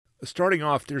starting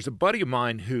off, there's a buddy of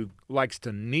mine who likes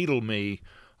to needle me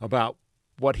about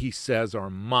what he says are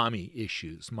mommy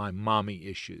issues, my mommy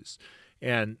issues.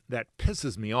 And that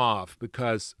pisses me off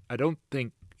because I don't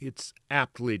think it's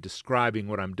aptly describing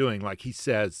what I'm doing. Like he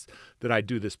says that I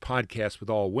do this podcast with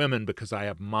all women because I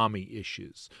have mommy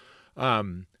issues.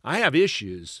 I have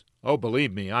issues. Oh,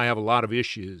 believe me, I have a lot of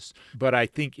issues. But I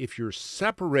think if you're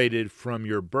separated from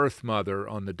your birth mother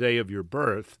on the day of your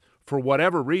birth, for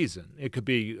whatever reason, it could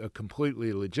be a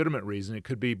completely legitimate reason. It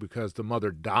could be because the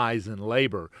mother dies in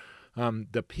labor.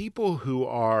 The people who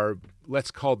are,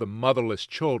 let's call them motherless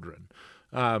children,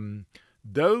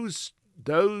 those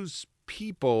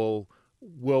people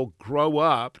will grow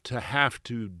up to have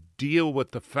to deal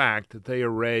with the fact that they are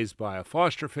raised by a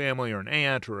foster family or an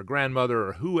aunt or a grandmother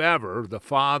or whoever, the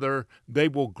father. They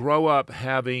will grow up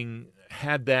having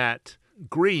had that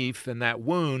grief and that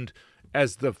wound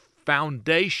as the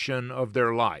foundation of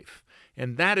their life.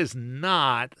 And that is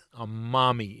not a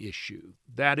mommy issue.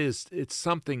 It's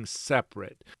something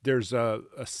separate. There's a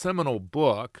seminal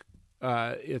book.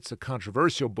 It's a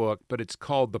controversial book, but it's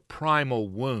called The Primal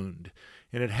Wound.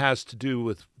 And it has to do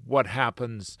with what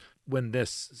happens when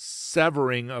this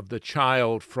severing of the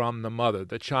child from the mother.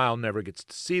 The child never gets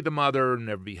to see the mother,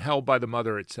 never be held by the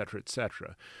mother, et cetera, et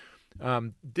cetera.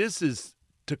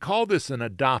 To call this an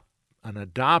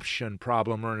adoption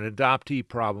problem or an adoptee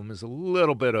problem is a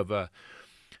little bit of a,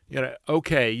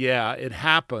 okay, yeah, it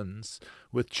happens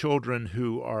with children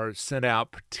who are sent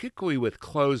out, particularly with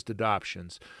closed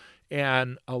adoptions.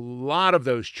 And a lot of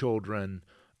those children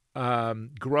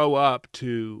grow up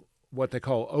to what they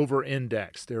call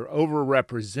over-indexed. They're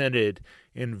overrepresented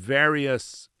in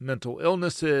various mental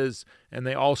illnesses, and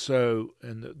they also,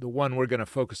 and the one we're going to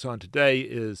focus on today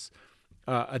is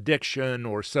addiction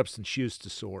or substance use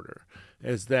disorder,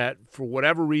 is that for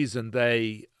whatever reason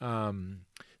they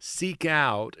seek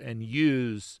out and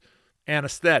use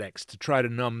anesthetics to try to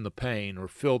numb the pain or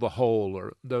fill the hole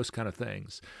or those kind of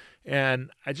things. And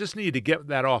I just need to get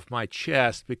that off my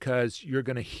chest because you're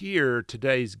going to hear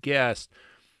today's guest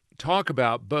talk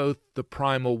about both the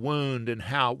primal wound and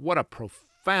what a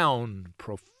profound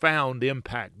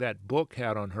impact that book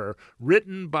had on her,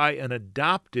 written by an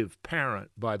adoptive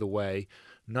parent, by the way,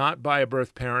 not by a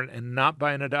birth parent and not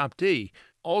by an adoptee.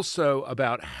 Also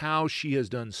about how she has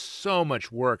done so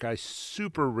much work. I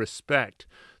super respect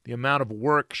the amount of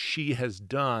work she has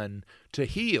done to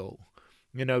heal,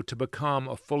 to become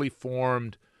a fully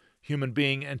formed human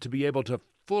being and to be able to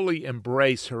fully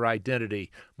embrace her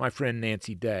identity. My friend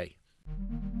Nancy Day.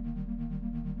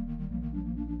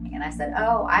 And I said,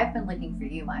 "Oh, I've been looking for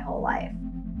you my whole life."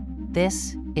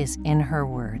 This is In Her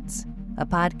Words, a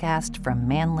podcast from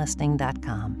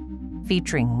manlistening.com,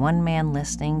 featuring one man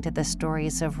listening to the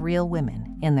stories of real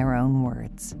women in their own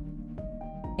words.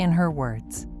 In Her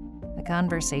Words, a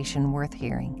conversation worth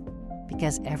hearing,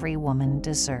 because every woman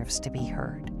deserves to be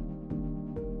heard.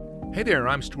 Hey there,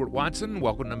 I'm Stuart Watson.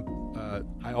 Welcome to,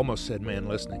 I almost said Man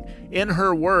Listening. In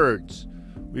Her Words.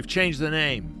 We've changed the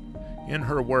name. In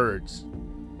Her Words.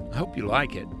 I hope you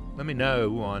like it. Let me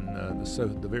know on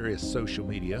the various social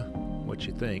media what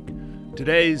you think.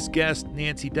 Today's guest,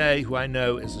 Nancy Day, who I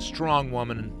know is a strong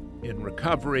woman in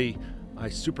recovery. I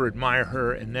super admire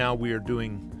her, and now we are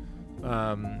doing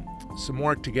some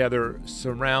work together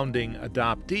surrounding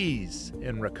adoptees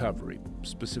in recovery,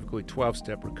 specifically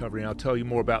 12-step recovery. And I'll tell you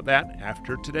more about that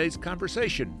after today's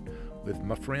conversation with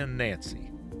my friend Nancy.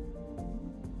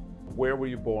 Where were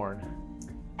you born?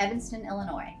 Evanston,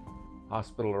 Illinois.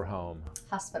 Hospital or home?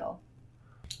 Hospital.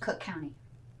 Cook County.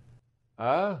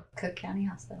 Cook County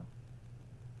Hospital.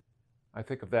 I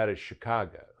think of that as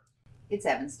Chicago. It's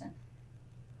Evanston.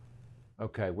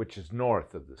 Okay, which is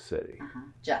north of the city.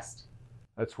 Just.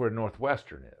 That's where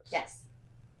Northwestern is? Yes.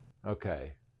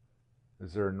 Okay.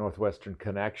 Is there a Northwestern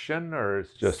connection, or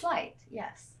is just... Slight,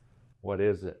 yes. What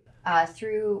is it?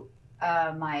 Through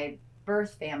my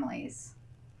birth families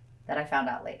that I found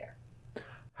out later.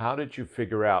 How did you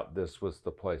figure out this was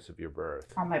the place of your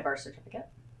birth? On my birth certificate.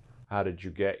 How did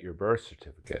you get your birth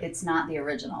certificate? It's not the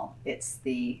original. It's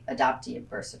the adoptee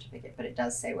birth certificate, but it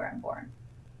does say where I'm born.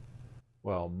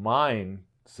 Well, mine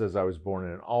says I was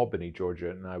born in Albany,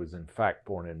 Georgia, and I was in fact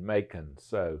born in Macon.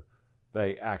 So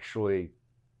they actually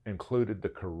included the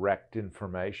correct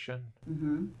information?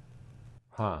 Mm-hmm.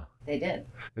 Huh. They did.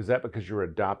 Is that because your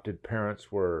adopted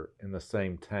parents were in the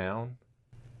same town?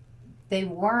 They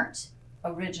weren't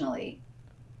originally.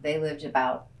 They lived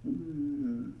about,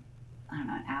 an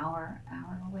hour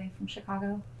away from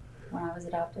Chicago when I was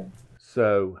adopted.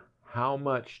 So how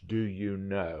much do you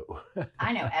know?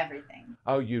 I know everything.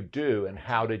 Oh, you do? And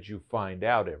how did you find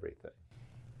out everything?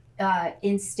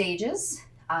 In stages.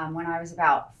 When I was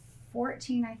about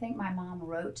 14, I think, my mom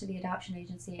wrote to the adoption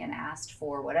agency and asked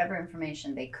for whatever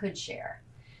information they could share.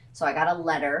 So I got a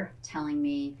letter telling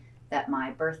me that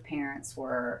my birth parents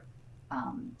were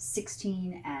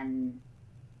 16 and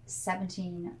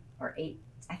 17 or 8,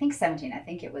 I think 17, I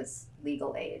think it was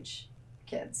legal age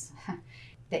kids.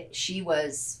 That she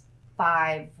was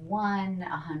 5'1",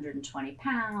 120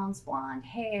 pounds, blonde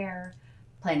hair,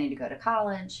 planning to go to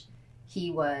college.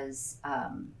 He was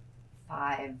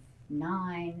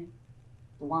 5'9",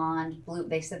 blonde, blue.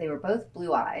 They said they were both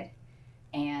blue-eyed.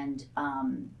 And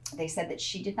they said that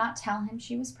she did not tell him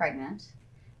she was pregnant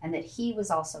and that he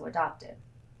was also adopted.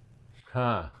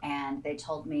 Huh. And they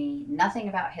told me nothing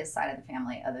about his side of the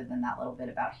family other than that little bit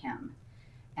about him.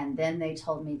 And then they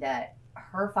told me that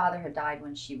her father had died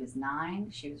when she was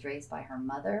 9. She was raised by her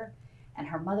mother, and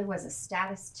her mother was a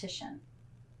statistician,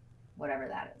 whatever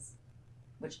that is,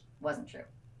 which wasn't true.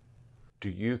 Do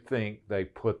you think they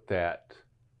put that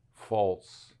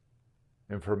false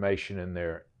information in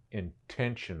there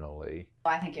intentionally?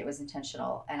 I think it was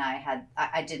intentional, and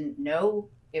I didn't know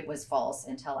it was false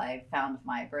until I found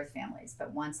my birth families.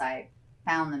 But once I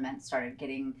found them and started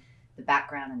getting the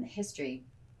background and the history,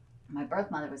 my birth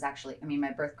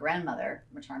grandmother,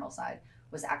 maternal side,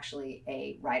 was actually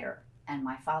a writer, and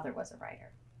my father was a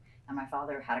writer. And my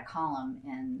father had a column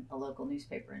in a local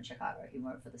newspaper in Chicago. He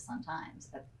wrote for the Sun-Times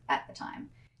at the time.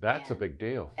 That's a big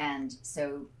deal. And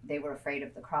so they were afraid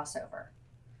of the crossover.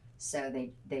 So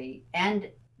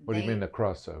What do you mean the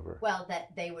crossover? Well,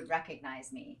 that they would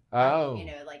recognize me. Oh.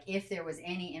 Like if there was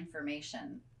any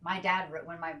information. My dad,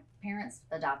 when my parents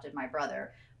adopted my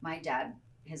brother, my dad,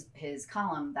 his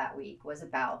column that week was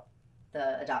about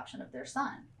the adoption of their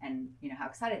son and, how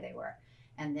excited they were.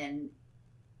 And then,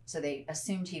 so they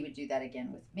assumed he would do that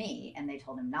again with me, and they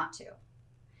told him not to.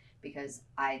 Because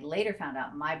I later found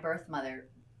out my birth mother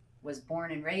was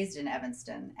born and raised in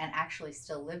Evanston and actually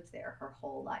still lived there her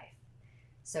whole life.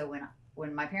 So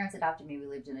when my parents adopted me, we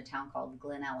lived in a town called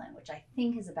Glen Ellen, which I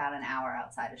think is about an hour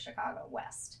outside of Chicago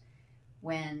west.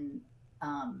 When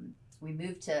we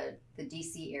moved to the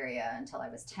DC area until I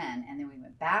was 10, and then we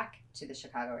went back to the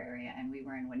Chicago area, and we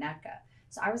were in Winnetka.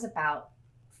 So I was about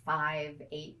 5,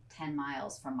 8, 10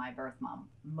 miles from my birth mom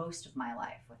most of my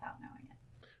life without knowing it.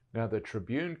 Now, the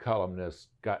Tribune columnist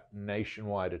got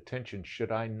nationwide attention.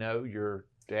 Should I know your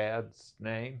dad's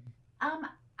name?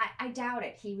 I doubt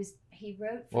it. He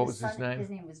wrote for What was his name? His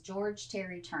name was George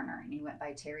Terry Turner, and he went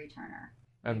by Terry Turner.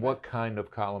 And what kind of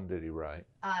column did he write?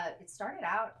 It started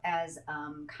out as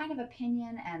kind of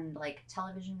opinion and like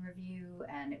television review,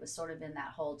 and it was sort of in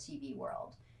that whole TV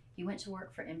world. He went to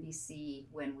work for NBC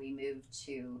when we moved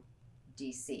to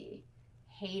DC,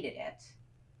 hated it.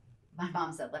 My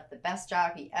mom said left the best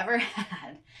job he ever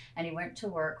had, and he went to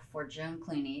work for Joan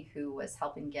Clooney, who was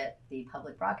helping get the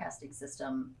public broadcasting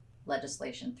system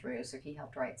legislation through, so he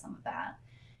helped write some of that.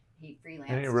 He freelanced.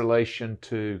 Any relation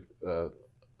to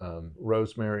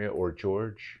Rosemary or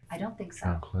George? I don't think so.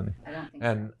 John Clooney. I don't think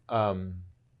so. And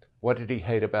what did he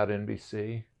hate about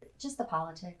NBC? Just the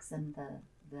politics and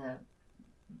the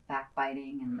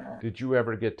backbiting and the... Did you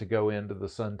ever get to go into the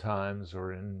Sun-Times or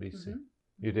NBC? Mm-hmm.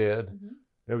 You did? Mm-hmm.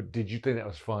 Did you think that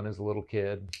was fun as a little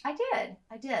kid? I did.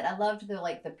 I loved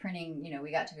the printing,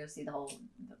 we got to go see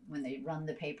when they run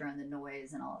the paper and the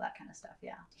noise and all of that kind of stuff.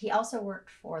 Yeah. He also worked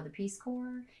for the Peace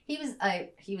Corps. He was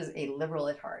a liberal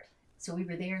at heart. So we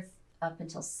were there up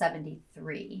until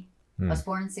 73. I was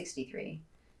born in 63.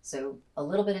 So a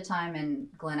little bit of time in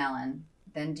Glen Ellen,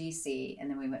 then DC, and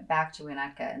then we went back to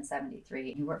Winnetka in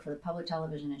 73. He worked for the public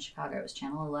television in Chicago. It was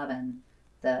Channel 11,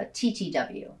 the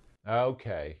TTW.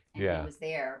 Okay, and yeah. He was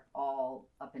there all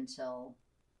up until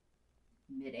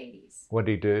mid-80s. What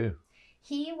did he do?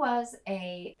 He was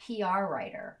a PR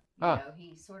writer.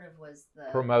 He sort of was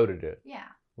promoted it. Yeah.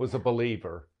 Was a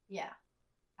believer. Yeah,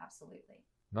 absolutely.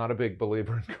 Not a big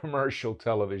believer in commercial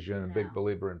television, a big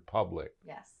believer in public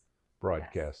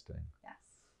broadcasting. Yes.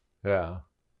 Yeah.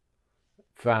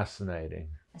 Fascinating.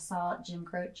 I saw Jim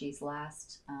Croce's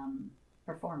last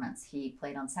performance. He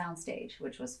played on Soundstage,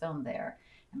 which was filmed there.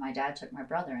 And my dad took my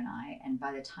brother and I, and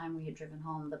by the time we had driven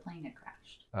home, the plane had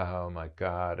crashed. Oh my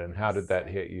God. And how did that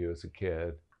hit you as a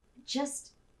kid?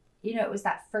 Just, it was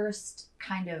that first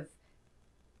it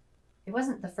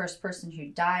wasn't the first person who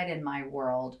died in my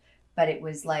world, but it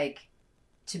was like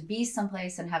to be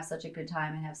someplace and have such a good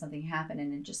time and have something happen,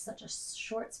 and in just such a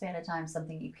short span of time,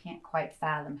 something you can't quite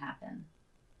fathom happen,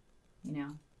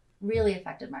 really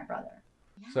affected my brother.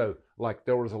 Yeah. So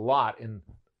there was a lot in,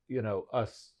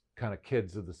 us kind of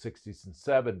kids of the 60s and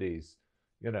 70s,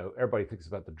 everybody thinks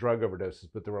about the drug overdoses,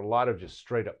 but there were a lot of just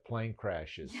straight up plane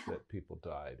crashes that people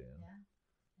died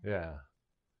in. Yeah.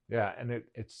 Yeah, and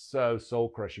it's so soul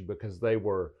crushing because they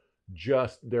were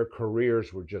just their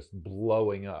careers were just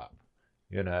blowing up,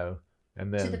 you know,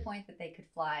 and To the then point that they could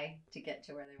fly to get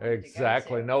to where they wanted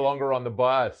exactly to go no to. longer on the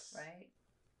bus. Right.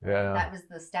 Yeah, That was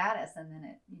the status, and then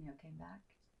it, came back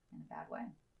in a bad way.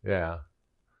 yeah.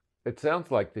 It sounds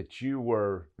like that you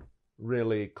were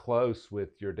really close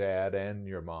with your dad and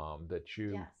your mom, that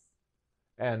you Yes.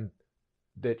 and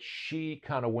that she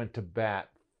kind of went to bat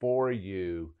for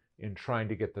you in trying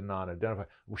to get the non-identified.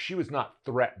 Well, she was not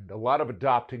threatened. A lot of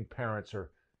adopting parents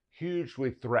are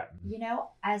hugely threatened.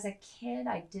 As a kid,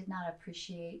 I did not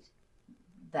appreciate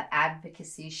the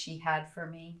advocacy she had for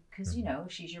me because,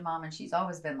 she's your mom and she's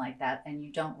always been like that. And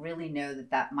you don't really know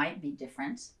that might be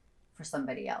different for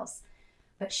somebody else.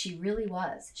 But she really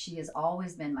was. She has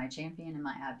always been my champion and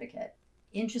my advocate.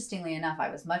 Interestingly enough, I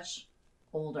was much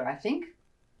older, I think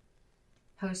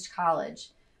post-college,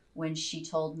 when she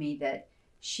told me that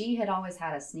she had always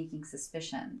had a sneaking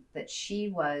suspicion that she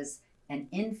was an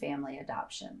in-family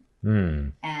adoption.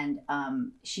 And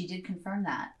she did confirm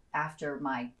that after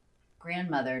my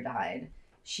grandmother died.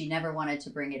 She never wanted to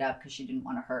bring it up because she didn't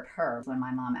want to hurt her. When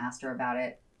my mom asked her about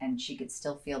it, and she could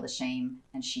still feel the shame,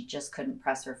 and she just couldn't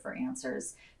press her for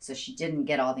answers, so she didn't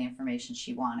get all the information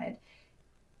she wanted.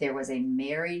 There was a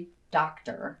married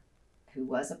doctor who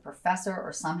was a professor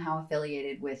or somehow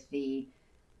affiliated with the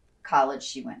college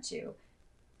she went to.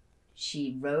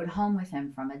 She rode home with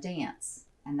him from a dance,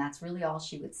 and that's really all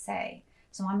she would say.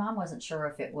 So my mom wasn't sure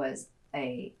if it was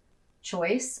a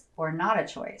choice or not a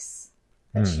choice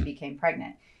that she became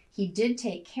pregnant. He did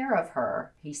take care of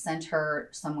her. He sent her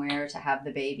somewhere to have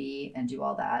the baby and do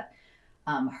all that.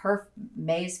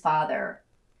 May's father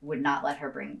would not let her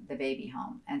bring the baby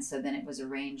home. And so then it was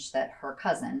arranged that her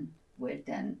cousin would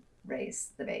then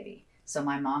raise the baby. So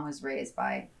my mom was raised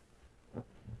by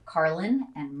Carlin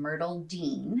and Myrtle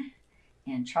Dean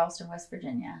in Charleston, West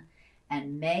Virginia.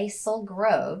 And May Sul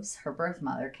Groves, her birth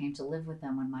mother, came to live with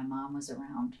them when my mom was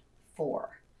around 4.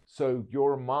 So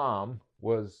your mom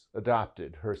was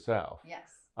adopted herself. Yes.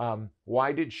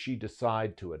 Why did she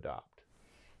decide to adopt?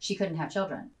 She couldn't have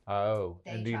children. Oh,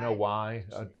 and do you know why?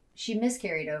 She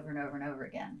miscarried over and over and over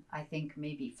again. I think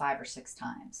maybe 5 or 6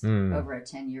 times over a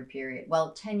 10-year period.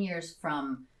 Well, 10 years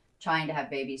from trying to have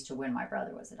babies to when my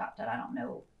brother was adopted. I don't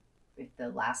know if the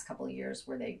last couple of years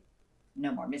were they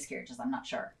no more miscarriages. I'm not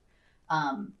sure.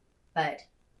 But,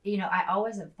 I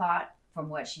always have thought from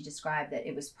what she described that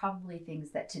it was probably things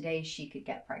that today she could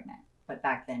get pregnant, but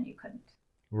back then you couldn't.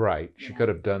 Right. She could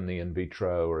have done the in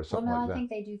vitro or something like that. Well, I think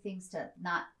they do things to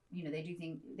not,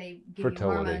 they give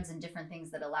Fertility. you hormones and different things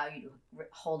that allow you to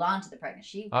hold on to the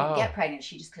pregnancy. She could get pregnant.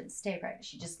 She just couldn't stay pregnant.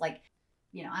 She just I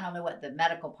don't know what the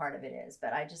medical part of it is,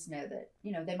 but I just know that,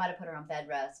 they might have put her on bed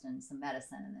rest and some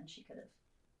medicine and then she could have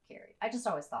carried. I just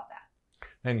always thought that.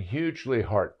 And hugely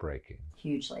heartbreaking.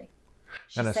 Hugely.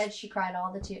 She said she cried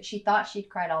all the tears. She thought she'd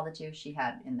cried all the tears she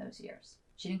had in those years.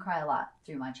 She didn't cry a lot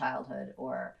through my childhood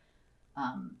or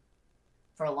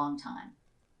for a long time.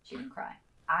 She didn't cry.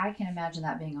 I can imagine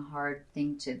that being a hard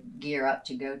thing to gear up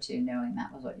to go to, knowing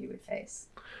that was what you would face.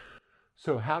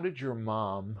 So how did your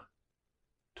mom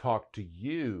talk to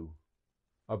you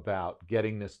about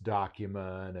getting this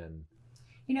document? And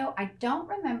I don't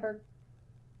remember.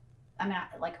 I mean,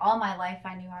 all my life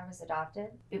I knew I was adopted.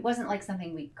 It wasn't like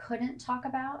something we couldn't talk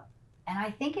about. And I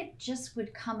think it just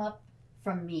would come up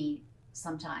from me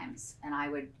sometimes. And I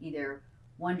would either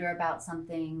wonder about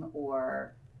something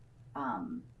or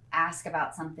ask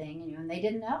about something, and they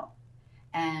didn't know.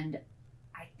 And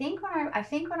I think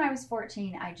when I was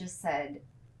 14, I just said,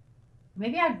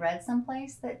 maybe I'd read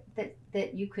someplace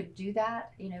that you could do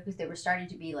that, because there were starting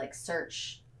to be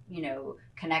search,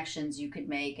 connections you could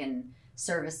make and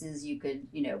services you could,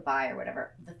 buy or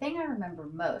whatever. The thing I remember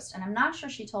most, and I'm not sure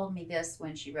she told me this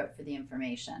when she wrote for the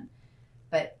information,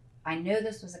 but I know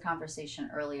this was a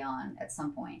conversation early on at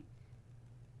some point.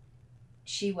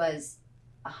 She was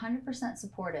 100%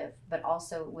 supportive, but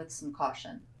also with some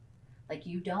caution.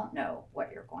 You don't know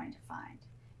what you're going to find.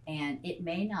 And it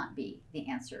may not be the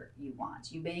answer you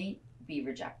want. You may be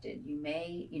rejected. You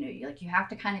may, you have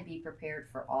to kind of be prepared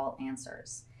for all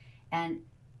answers. And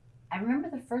I remember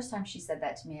the first time she said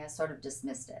that to me, I sort of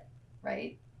dismissed it,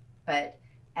 right? But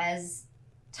as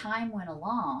time went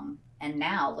along, and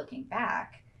now looking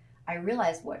back, I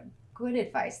realized what good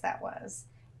advice that was.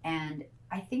 And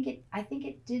I think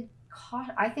it did.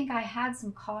 I think I had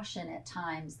some caution at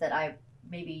times that I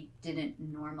maybe didn't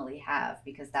normally have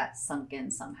because that sunk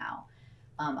in somehow.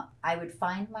 I would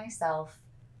find myself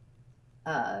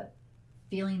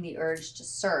feeling the urge to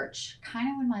search kind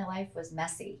of when my life was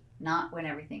messy, not when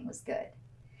everything was good.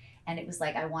 And it was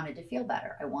like I wanted to feel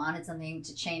better. I wanted something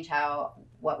to change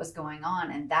what was going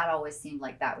on. And that always seemed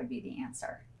like that would be the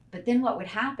answer. But then what would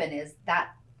happen is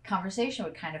that conversation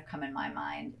would kind of come in my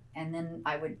mind, and then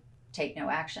I would take no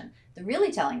action. The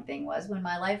really telling thing was when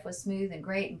my life was smooth and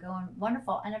great and going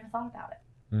wonderful, I never thought about it.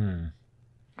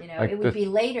 You know, Like it would be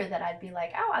later that I'd be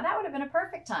like, oh, that would have been a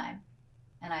perfect time.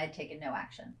 And I had taken no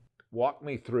action. Walk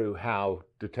me through how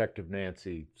Detective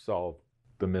Nancy solved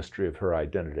the mystery of her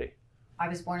identity. I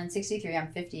was born in 63.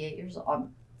 I'm 58 years old.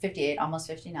 58, almost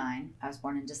 59. I was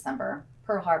born in December,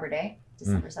 Pearl Harbor Day,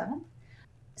 December 7th.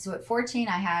 So at 14,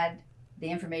 I had the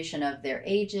information of their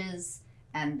ages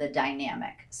and the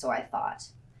dynamic, so I thought.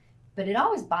 But it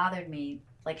always bothered me,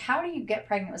 like, how do you get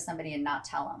pregnant with somebody and not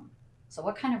tell them? So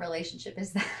what kind of relationship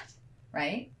is that,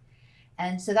 right?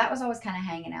 And so that was always kind of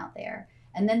hanging out there.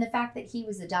 And then the fact that he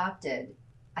was adopted,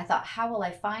 I thought, how will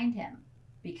I find him?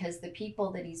 Because the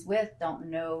people that he's with don't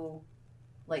know,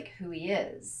 like, who he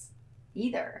is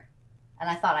either. And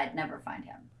I thought I'd never find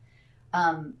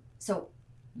him. So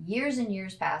years and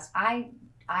years passed. I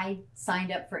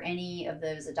signed up for any of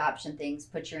those adoption things.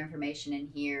 Put your information in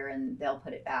here and they'll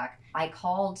put it back. I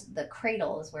called the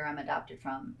Cradle, is where I'm adopted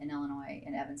from, in Illinois,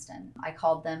 in Evanston. I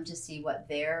called them to see what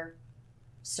their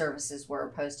services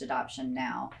were post-adoption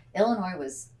now. Illinois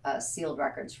was sealed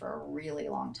records for a really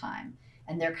long time,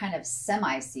 and they're kind of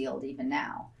semi-sealed even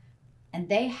now. And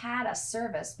they had a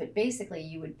service, but basically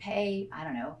you would pay, I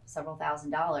don't know, several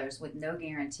 $1,000s with no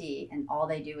guarantee. And all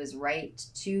they do is write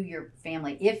to your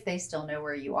family, if they still know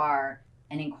where you are,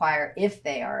 and inquire if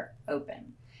they are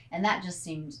open. And that just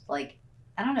seemed like,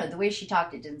 I don't know, the way she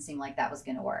talked, it didn't seem like that was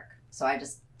going to work. So I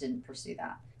just didn't pursue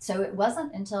that. So it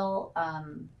wasn't until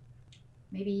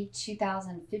maybe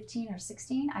 2015 or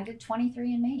 16, I did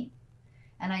 23andMe.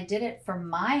 And I did it for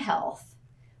my health.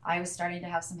 I was starting to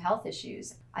have some health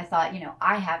issues. I thought,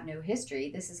 I have no history.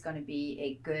 This is going to be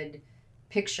a good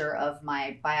picture of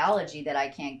my biology that I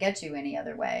can't get to any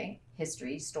other way,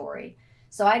 history, story.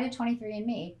 So I did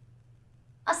 23andMe.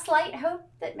 A slight hope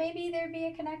that maybe there'd be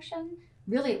a connection.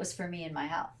 Really, it was for me and my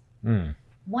health.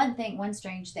 One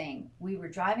strange thing, we were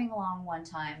driving along one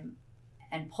time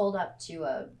and pulled up to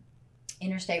a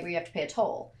interstate where you have to pay a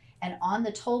toll. And on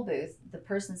the toll booth, the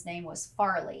person's name was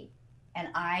Farley. And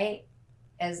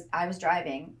as I was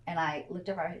driving, and I looked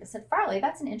over, I said, Farley,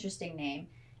 that's an interesting name.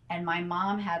 And my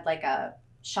mom had like a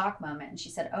shock moment, and she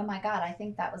said, oh my God, I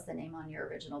think that was the name on your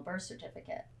original birth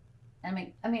certificate. I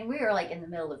mean, we were like in the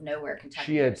middle of nowhere, Kentucky.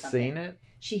 She had seen it?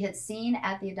 She had seen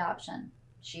at the adoption.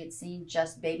 She had seen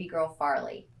just baby girl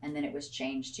Farley, and then it was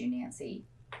changed to Nancy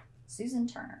Susan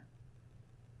Turner.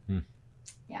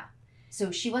 Yeah.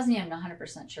 So she wasn't even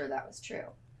 100% sure that was true.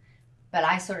 But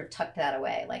I sort of tucked that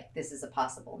away, like this is a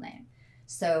possible name.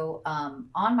 So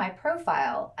on my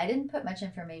profile, I didn't put much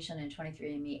information in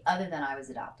 23andMe other than I was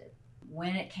adopted.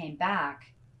 When it came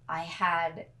back, I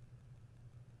had,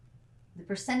 the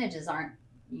percentages aren't,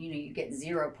 you get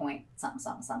 0 point something,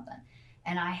 something, something.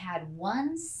 And I had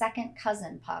one second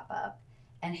cousin pop up,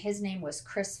 and his name was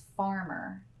Chris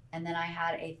Farmer. And then I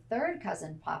had a third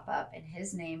cousin pop up, and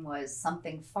his name was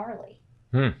something Farley.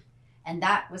 And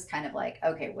that was kind of like,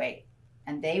 okay, wait.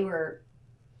 And they were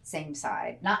same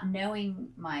side. Not knowing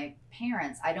my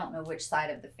parents, I don't know which side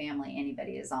of the family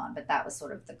anybody is on, but that was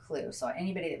sort of the clue. So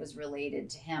anybody that was related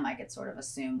to him, I could sort of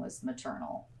assume was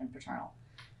maternal and paternal.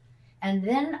 And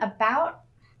then about,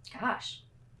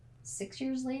 7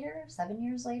 years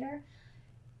later,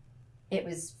 it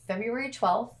was February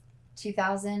 12th,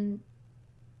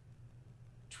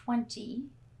 2020,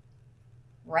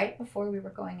 right before we were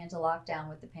going into lockdown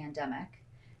with the pandemic.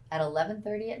 At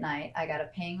 11:30 at night, I got a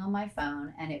ping on my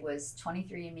phone, and it was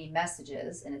 23andMe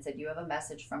messages, and it said, you have a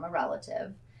message from a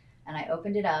relative. And I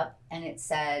opened it up, and it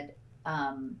said,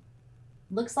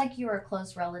 looks like you are a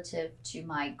close relative to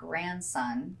my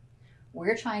grandson.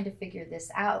 We're trying to figure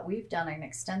this out. We've done an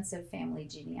extensive family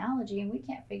genealogy, and we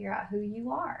can't figure out who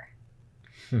you are.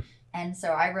 And so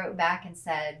I wrote back and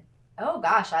said, oh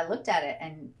gosh, I looked at it,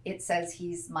 and it says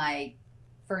he's my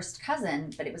first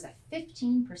cousin, but it was a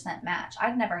 15% match.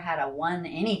 I'd never had a 1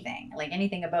 anything, like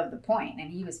anything above the point, and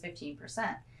he was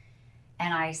 15%.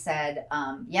 And I said,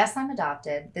 yes, I'm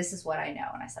adopted. This is what I know.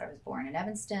 And I said I was born in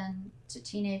Evanston to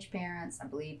teenage parents. I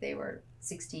believe they were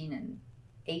 16 and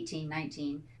 18,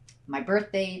 19. My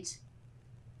birth date,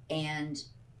 and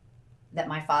that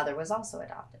my father was also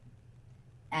adopted.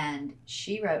 And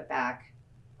she wrote back,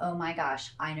 oh my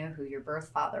gosh, I know who your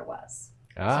birth father was.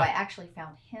 So I actually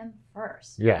found him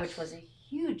first, which was a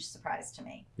huge surprise to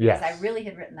me. Because I really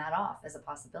had written that off as a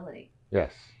possibility.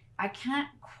 Yes. I can't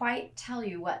quite tell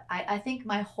you what, I think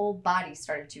my whole body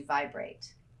started to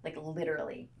vibrate, like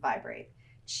literally vibrate,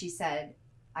 she said,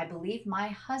 I believe my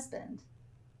husband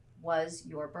was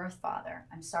your birth father.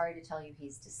 I'm sorry to tell you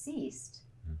he's deceased,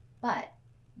 but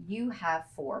you have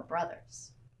 4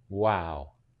 brothers.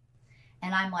 Wow.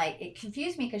 And I'm like, it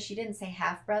confused me because she didn't say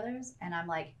half brothers. And I'm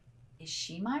like, is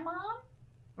she my mom?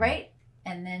 Right?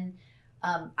 And then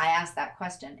I asked that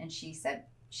question, and she said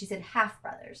half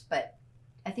brothers, but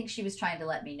I think she was trying to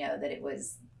let me know that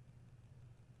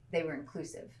they were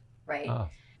inclusive, right? Oh.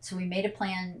 So we made a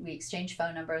plan, we exchanged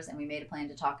phone numbers, and we made a plan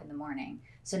to talk in the morning.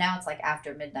 So now it's like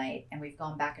after midnight, and we've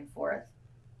gone back and forth.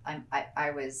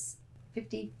 I was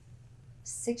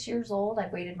 56 years old.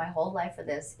 I've waited my whole life for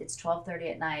this. It's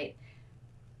 12:30 at night,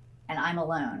 and I'm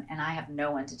alone, and I have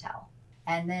no one to tell.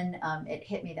 And then it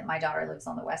hit me that my daughter lives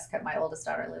on the West Coast. My oldest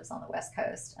daughter lives on the West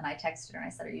Coast. And I texted her and I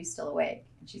said, are you still awake?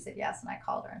 And she said, yes. And I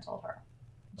called her and told her.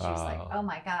 She was like, oh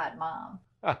my God, Mom.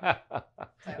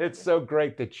 It's so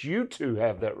great that you two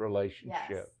have that relationship.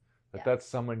 Yes. That's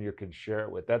someone you can share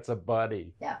it with. That's a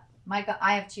buddy. Yeah.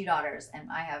 I have 2 daughters, and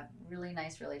I have really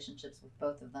nice relationships with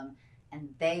both of them. And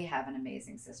they have an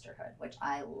amazing sisterhood, which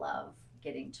I love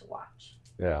getting to watch.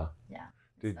 Yeah. Yeah.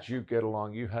 Did you get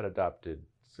along? You had adopted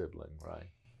sibling, right?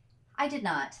 I did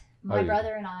not. My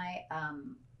brother and I,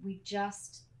 we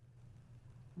just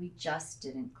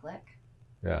didn't click.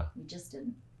 Yeah. We just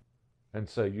didn't. And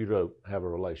so you don't have a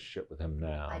relationship with him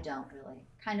now? I don't really.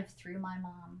 Kind of through my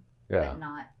mom, but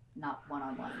not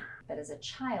one-on-one. But as a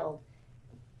child,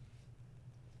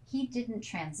 he didn't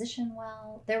transition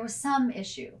well. There was some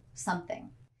issue, something.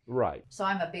 Right. So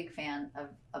I'm a big fan of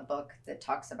a book that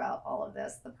talks about all of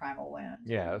this, The Primal Wound.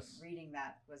 Yes. Reading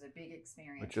that was a big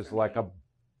experience. Which is like a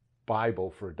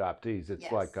Bible for adoptees.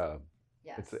 It's like a,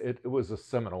 it was a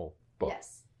seminal book.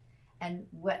 Yes. And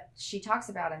what she talks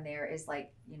about in there is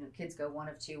like, kids go one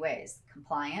of 2 ways,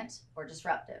 compliant or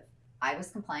disruptive. I was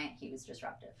compliant, he was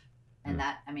disruptive. And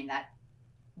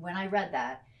when I read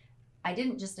that, I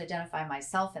didn't just identify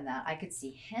myself in that, I could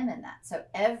see him in that. So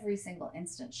every single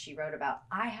instance she wrote about,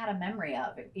 I had a memory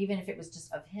of it, even if it was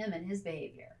just of him and his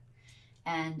behavior.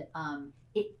 And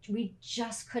we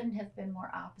just couldn't have been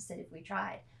more opposite if we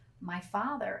tried. My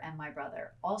father and my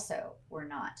brother also were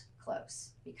not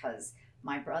close because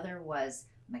my brother was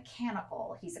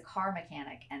mechanical. He's a car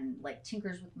mechanic and like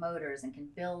tinkers with motors and can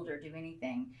build or do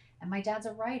anything. And my dad's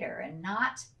a writer and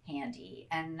not handy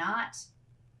and not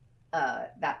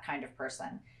that kind of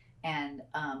person. And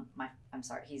I'm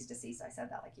sorry, he's deceased. I said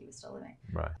that like he was still living.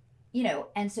 Right.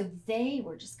 And so they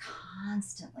were just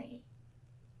constantly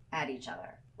at each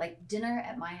other. Like dinner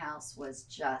at my house was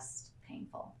just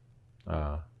painful.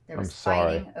 There was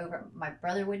fighting over, my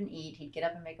brother wouldn't eat. He'd get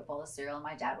up and make a bowl of cereal and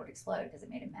my dad would explode because it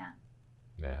made him mad.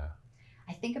 Yeah.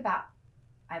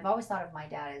 I've always thought of my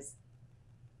dad as,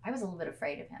 I was a little bit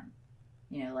afraid of him,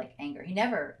 like anger. I think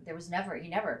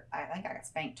I got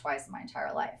spanked twice in my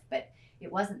entire life, but it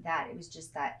wasn't that. It was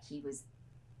just that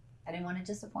I didn't want to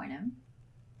disappoint him.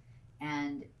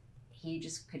 And he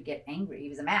just could get angry. He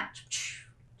was a match,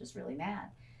 just really mad.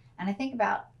 And I think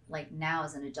about like now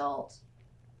as an adult,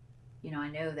 I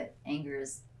know that anger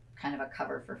is kind of a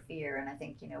cover for fear. And I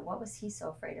think, what was he so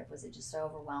afraid of? Was it just so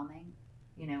overwhelming?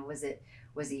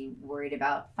 Was he worried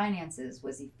about finances?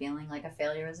 Was he feeling like a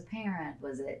failure as a parent?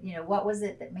 Was it, what was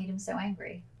it that made him so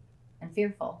angry and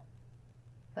fearful?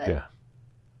 But yeah.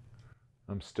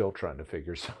 I'm still trying to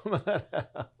figure some of that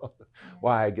out. Yeah.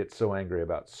 Why I get so angry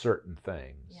about certain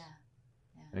things. Yeah.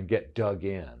 And get dug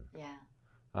in. Yeah.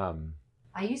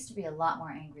 I used to be a lot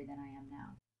more angry than I am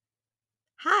now.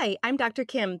 Hi, I'm Dr.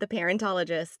 Kim, the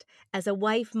parentologist. As a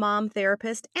wife, mom,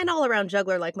 therapist, and all-around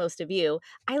juggler like most of you,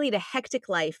 I lead a hectic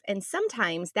life, and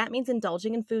sometimes that means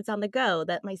indulging in foods on the go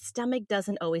that my stomach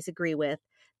doesn't always agree with.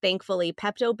 Thankfully,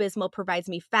 Pepto-Bismol provides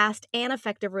me fast and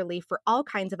effective relief for all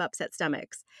kinds of upset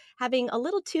stomachs. Having a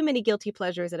little too many guilty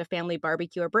pleasures at a family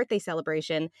barbecue or birthday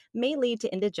celebration may lead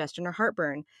to indigestion or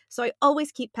heartburn, so I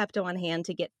always keep Pepto on hand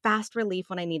to get fast relief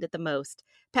when I need it the most.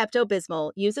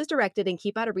 Pepto-Bismol, use as directed and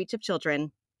keep out of reach of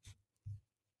children.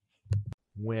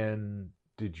 When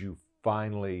did you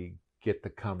finally get the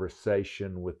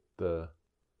conversation with the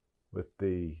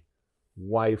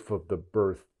wife of the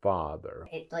birth father?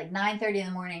 Like 9:30 in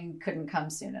the morning couldn't come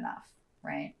soon enough,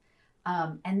 right?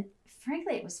 And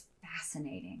frankly, it was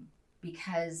fascinating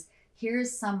because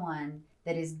here's someone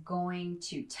that is going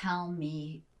to tell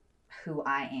me who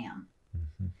I am.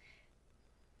 Mm-hmm.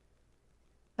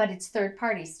 But it's third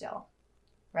party still,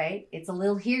 right? It's a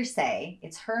little hearsay.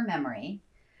 It's her memory.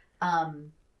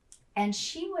 And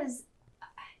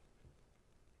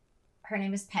her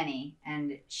name is Penny,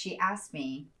 and she asked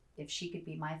me if she could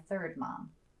be my third mom.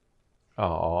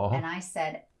 Oh. And I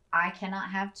said, I cannot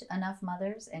have enough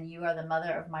mothers, and you are the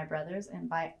mother of my brothers, and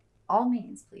by all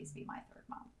means, please be my third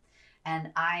mom.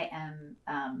 And I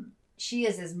am, she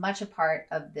is as much a part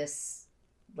of this,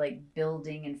 like,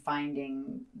 building and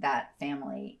finding that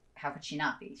family. How could she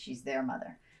not be? She's their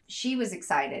mother. She was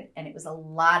excited, and it was a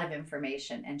lot of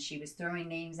information, and she was throwing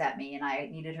names at me, and I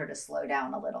needed her to slow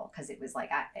down a little because it was like,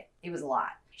 it was a lot.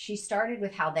 She started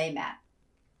with how they met.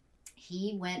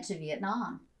 He went to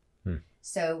Vietnam.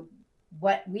 So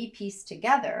what we pieced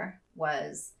together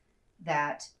was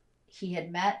that he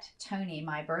had met Tony,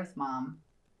 my birth mom,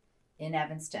 in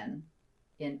Evanston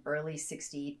in early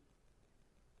 62.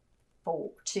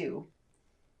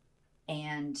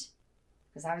 And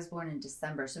because I was born in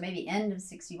December, so maybe end of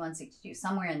 61, 62,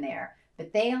 somewhere in there.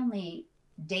 But they only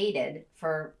dated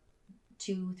for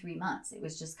 2-3 months. It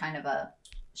was just kind of a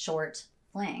short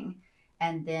fling.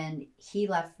 And then he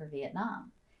left for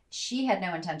Vietnam. She had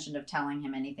no intention of telling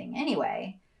him anything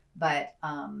anyway, but,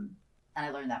 and I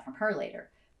learned that from her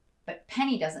later. But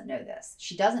Penny doesn't know this.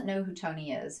 She doesn't know who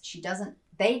Tony is.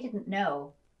 They didn't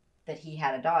know that he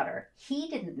had a daughter. He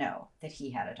didn't know that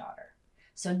he had a daughter.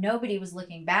 So nobody was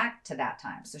looking back to that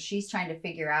time. So she's trying to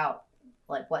figure out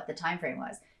like what the time frame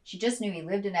was. She just knew he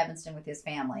lived in Evanston with his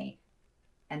family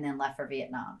and then left for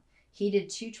Vietnam. He did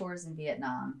 2 tours in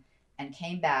Vietnam and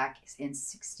came back in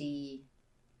 68.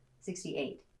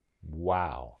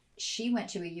 Wow. She went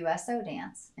to a USO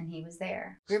dance and he was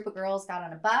there. A group of girls got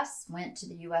on a bus, went to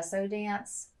the USO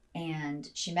dance, and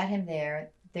she met him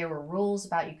there. There were rules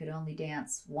about you could only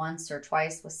dance once or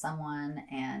twice with someone,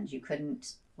 and you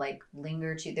couldn't like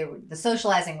linger the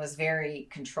socializing was very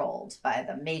controlled by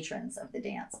the matrons of the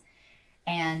dance.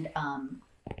 And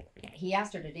he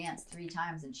asked her to dance 3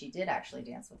 times, and she did actually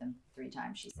dance with him 3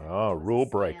 times. She said, "Oh, rule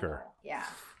breaker." Yeah.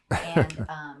 And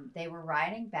they were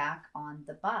riding back on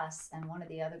the bus, and one of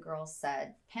the other girls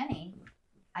said, "Penny,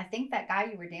 I think that guy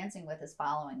you were dancing with is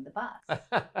following the bus."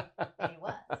 And he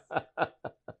was.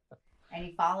 And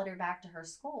he followed her back to her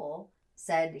school,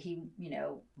 said he,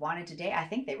 wanted to date. I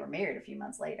think they were married a few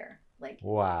months later. Like,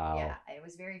 wow. Yeah, it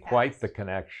was very fast. Quite the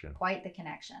connection. Quite the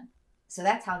connection. So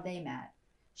that's how they met.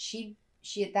 She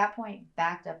at that point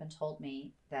backed up and told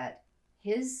me that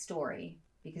his story,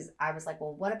 because I was like,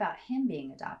 well, what about him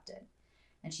being adopted?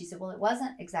 And she said, well, it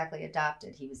wasn't exactly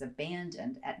adopted. He was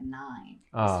abandoned at 9,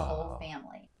 his whole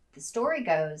family. The story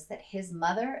goes that his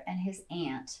mother and his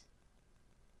aunt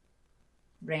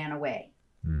ran away,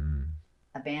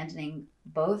 abandoning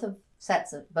both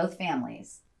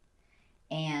families.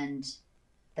 And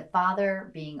the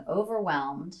father, being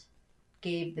overwhelmed,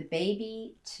 gave the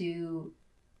baby to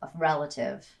a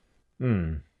relative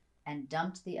and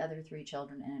dumped the other 3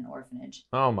 children in an orphanage.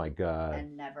 Oh my God.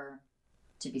 And never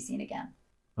to be seen again.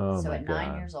 Oh so my at God.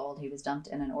 9 years old, he was dumped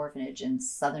in an orphanage in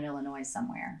southern Illinois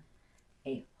somewhere.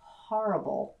 A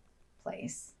horrible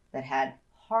place that had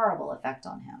horrible effect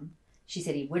on him. She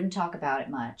said he wouldn't talk about it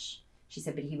much. She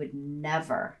said, but he would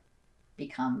never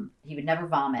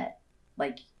vomit.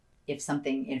 Like if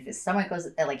his stomach goes,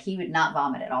 like he would not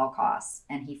vomit at all costs.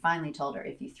 And he finally told her,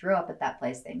 if you threw up at that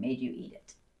place, they made you eat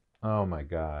it. Oh my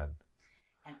God.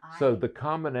 So the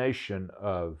combination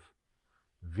of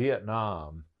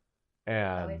Vietnam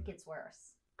and it gets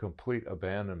worse. Complete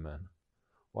abandonment.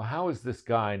 Well, how is this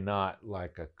guy not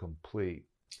like a complete...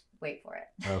 Wait for it.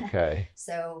 Okay.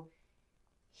 So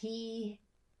he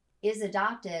is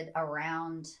adopted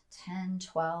around 10,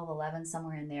 12, 11,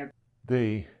 somewhere in there.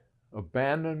 The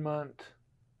abandonment,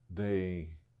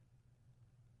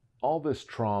 all this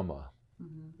trauma,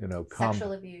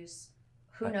 sexual abuse.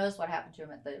 Who knows what happened to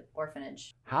him at the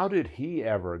orphanage? How did he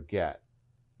ever get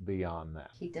beyond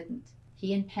that? He didn't.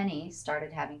 He and Penny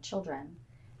started having children,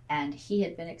 and he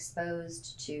had been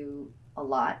exposed to a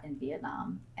lot in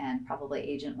Vietnam and probably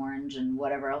Agent Orange and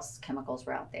whatever else chemicals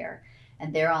were out there.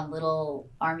 And they're on little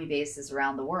army bases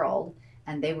around the world,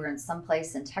 and they were in some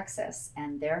place in Texas,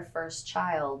 and their first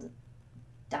child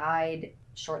died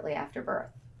shortly after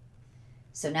birth.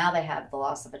 So now they have the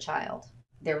loss of a child.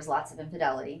 There was lots of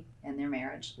infidelity in their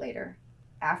marriage later.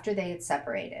 After they had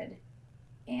separated,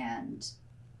 and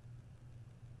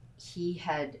he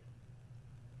had,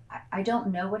 I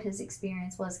don't know what his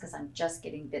experience was because I'm just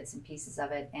getting bits and pieces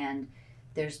of it, and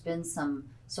there's been some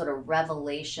sort of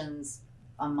revelations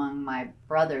among my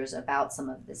brothers about some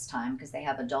of this time because they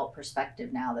have adult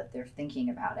perspective now that they're thinking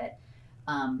about it.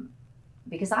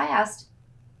 Because I asked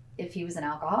if he was an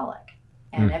alcoholic,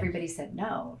 and everybody said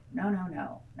no. That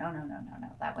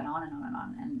went on and on and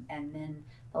on. And then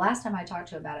the last time I talked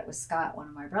to him about it was Scott, one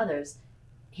of my brothers.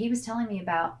 He was telling me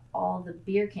about all the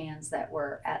beer cans that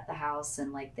were at the house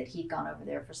and like that he'd gone over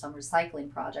there for some recycling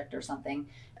project or something.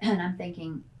 And I'm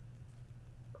thinking,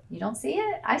 You don't see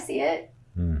it? I see it,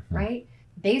 right?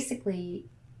 Basically,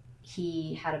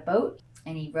 he had a boat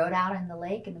and he rode out in the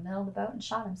lake in the middle of the boat and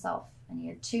shot himself. And he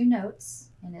had 2 notes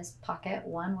in his pocket.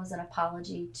 One was an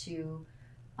apology to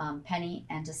Penny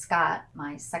and to Scott,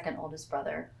 my second oldest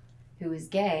brother, who is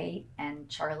gay, and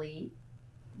Charlie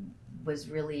was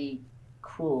really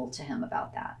cruel to him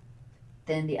about that.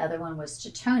 Then the other one was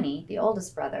to Tony, the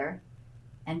oldest brother,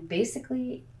 and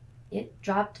basically it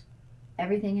dropped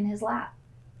everything in his lap.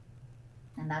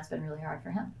 And that's been really hard for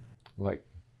him. Like,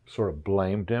 sort of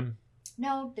blamed him?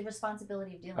 No, the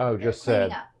responsibility of dealing with just it. Cleaning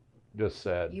said, up. Just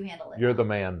said, you handle it. You're now. the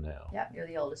man now. Yeah, you're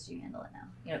the oldest, you handle it now.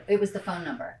 You know, it was the phone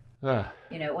number.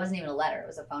 You know, it wasn't even a letter, it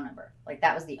was a phone number. Like,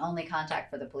 that was the only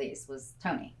contact for the police was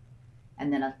Tony.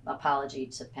 And then an apology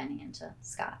to Penny and to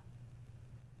Scott.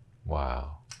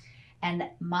 Wow. And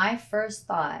my first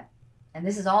thought, and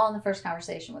this is all in the first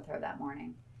conversation with her that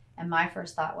morning, and my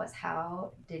first thought was,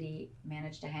 how did he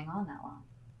manage to hang on that long?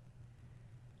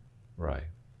 Right.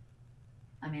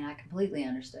 I mean, I completely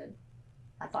understood.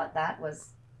 I thought that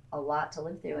was a lot to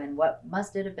live through, and what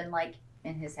must it have been like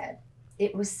in his head.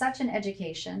 It was such an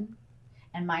education,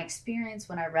 and my experience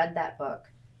when I read that book,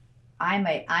 I'm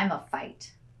a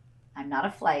fight. I'm not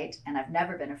a flight, and I've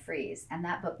never been a freeze, and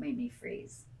that book made me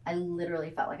freeze. I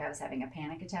literally felt like I was having a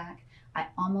panic attack. I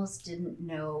almost didn't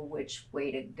know which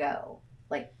way to go.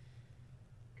 Like,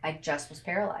 I just was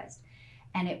paralyzed.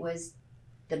 And it was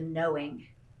the knowing.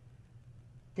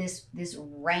 This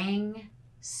rang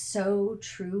so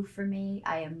true for me.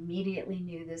 I immediately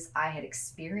knew this. I had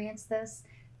experienced this.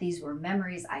 These were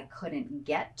memories I couldn't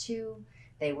get to.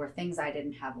 They were things I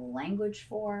didn't have language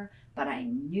for, but I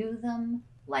knew them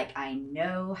like I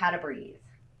know how to breathe.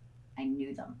 I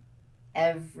knew them.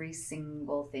 Every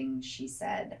single thing she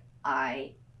said,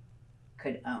 I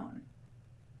could own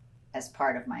as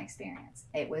part of my experience.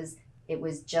 It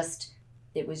was just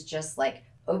like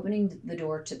opening the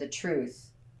door to the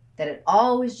truth that had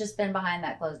always just been behind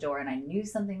that closed door, and I knew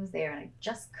something was there and I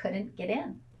just couldn't get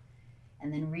in.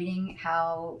 And then reading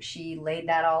how she laid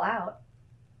that all out,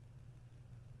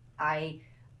 I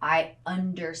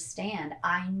understand.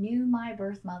 I knew my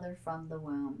birth mother from the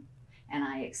womb, and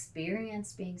I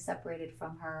experienced being separated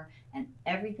from her and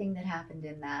everything that happened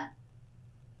in that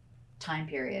time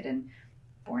period. And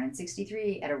born in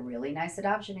 1963 at a really nice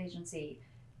adoption agency.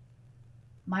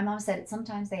 My mom said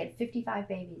sometimes they had 55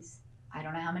 babies. I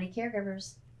don't know how many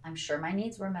caregivers. I'm sure my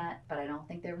needs were met, but I don't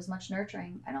think there was much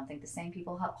nurturing. I don't think the same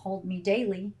people hold me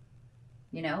daily,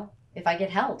 you know, if I get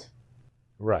held.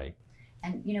 Right.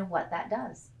 And you know what that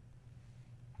does.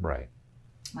 Right.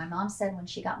 My mom said when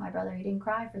she got my brother, he didn't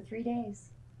cry for 3 days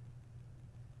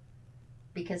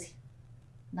because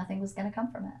nothing was going to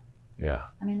come from it. Yeah.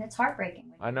 I mean, it's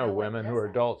heartbreaking. I know women who are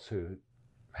adults who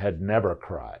had never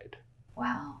cried.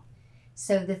 Wow.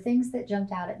 So the things that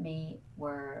jumped out at me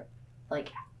were like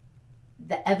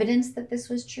the evidence that this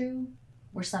was true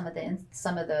were some of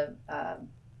the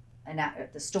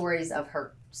stories of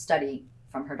her study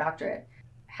from her doctorate.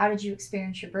 How did you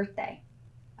experience your birthday?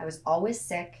 I was always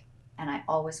sick and I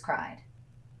always cried.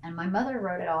 And my mother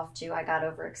wrote it off too. I got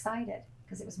overexcited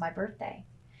because it was my birthday.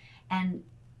 And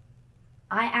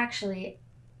I actually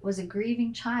was a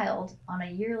grieving child on a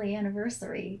yearly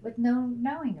anniversary with no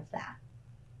knowing of that.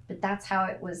 But that's how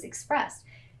it was expressed.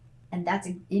 And that's,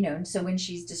 you know, so when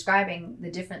she's describing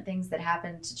the different things that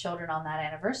happened to children on that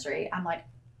anniversary, I'm like,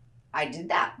 I did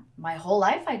that. My whole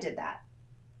life I did that.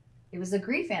 It was a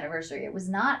grief anniversary. It was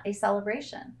not a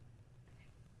celebration.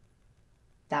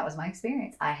 That was my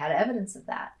experience. I had evidence of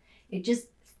that. It just,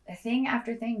 thing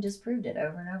after thing just proved it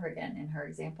over and over again in her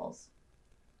examples.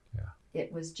 Yeah.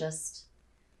 It was just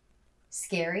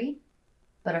scary,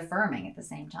 but affirming at the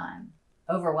same time.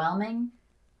 Overwhelming,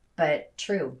 but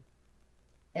true.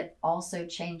 It also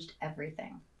changed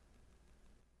everything.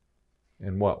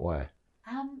 In what way?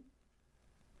 I'm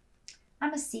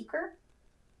a seeker.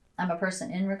 I'm a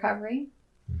person in recovery.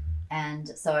 And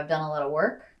so I've done a lot of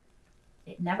work.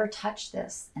 It never touched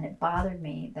this. And it bothered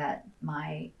me that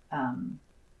my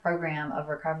program of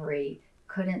recovery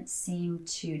couldn't seem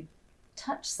to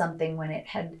touch something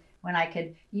when I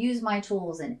could use my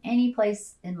tools in any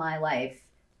place in my life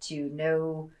to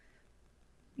know,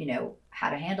 you know, how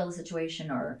to handle the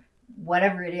situation or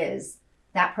whatever it is.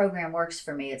 That program works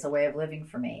for me. It's a way of living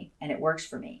for me, and it works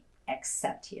for me,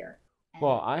 except here. And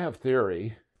well, I have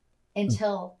theory.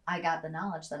 Until I got the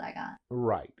knowledge that I got.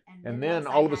 Right. And then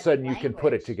once all I of a had sudden you can language,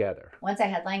 put it together. Once I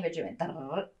had language, it went,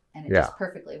 and it Yeah. just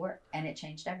perfectly worked, and it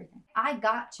changed everything. I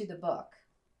got to the book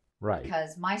Right.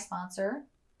 because my sponsor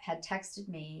had texted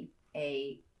me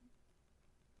a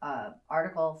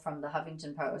article from the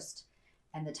Huffington Post,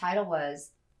 and the title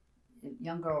was a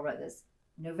young girl wrote this: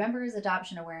 November is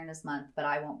Adoption Awareness Month, but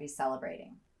I won't be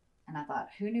celebrating. And I thought,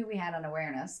 who knew we had an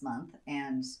awareness month,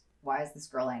 and why is this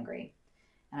girl angry?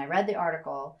 And I read the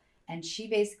article, and she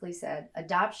basically said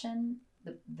adoption,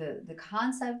 the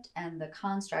concept and the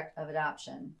construct of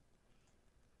adoption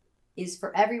is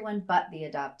for everyone but the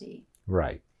adoptee.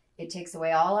 Right. It takes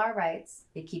away all our rights.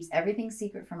 It keeps everything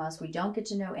secret from us. We don't get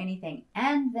to know anything.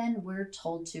 And then we're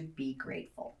told to be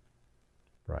grateful.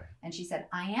 Right. And she said,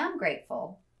 I am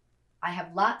grateful. I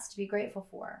have lots to be grateful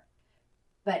for.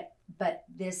 But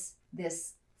this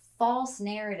false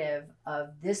narrative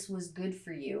of this was good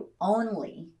for you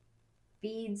only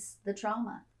feeds the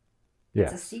trauma.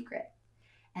 Yes. It's a secret.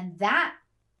 And that,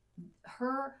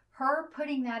 her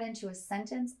putting that into a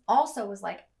sentence also was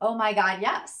like, oh my God,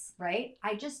 yes, right?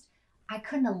 I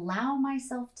couldn't allow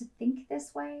myself to think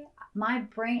this way. My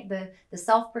brain, the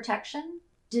self-protection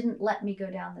didn't let me go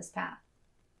down this path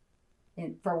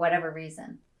for whatever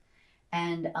reason.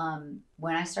 And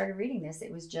when I started reading this,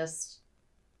 it was just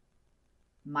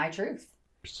my truth.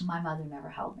 My mother never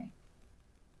held me.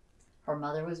 Her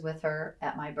mother was with her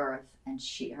at my birth, and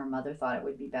her mother thought it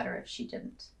would be better if she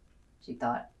didn't. She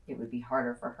thought it would be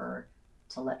harder for her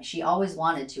she always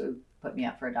wanted to put me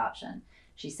up for adoption.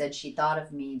 She said she thought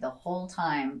of me the whole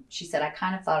time. She said, I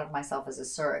kind of thought of myself as a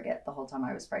surrogate the whole time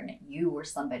I was pregnant. You were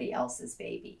somebody else's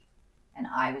baby, and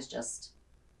I was just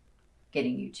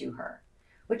getting you to her,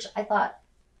 which I thought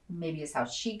maybe is how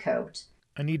she coped.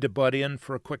 I need to butt in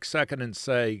for a quick second and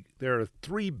say there are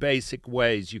 3 basic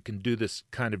ways you can do this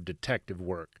kind of detective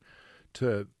work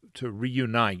to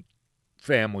reunite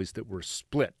families that were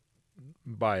split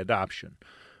by adoption.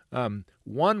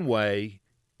 One way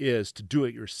is to do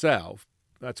it yourself.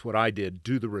 That's what I did.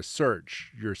 Do the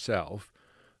research yourself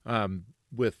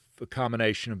with a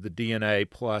combination of the DNA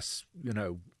plus,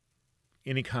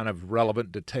 any kind of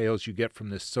relevant details you get from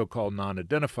this so-called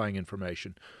non-identifying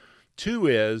information. 2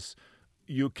 is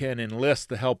you can enlist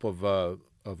the help of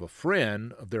a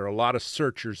friend. There are a lot of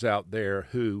searchers out there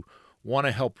who want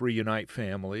to help reunite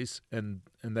families, and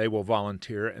they will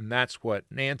volunteer, and that's what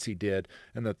Nancy did.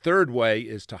 And the 3rd way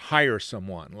is to hire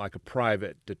someone, like a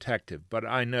private detective. But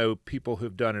I know people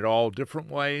who've done it all different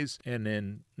ways, and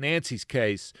in Nancy's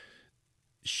case,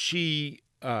 she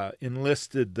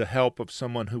enlisted the help of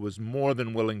someone who was more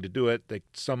than willing to do it.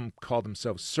 Some call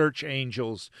themselves search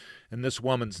angels, and this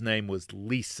woman's name was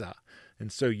Lisa.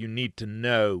 And so you need to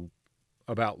know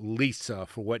about Lisa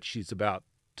for what she's about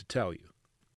to tell you.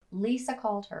 Lisa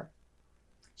called her.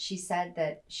 She said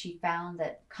that she found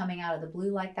that coming out of the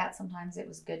blue like that, sometimes it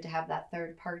was good to have that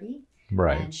third party.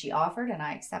 Right. And she offered, and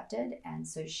I accepted. And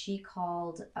so she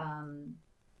called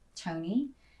Tony,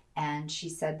 and she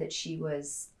said that she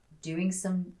was doing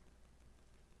some,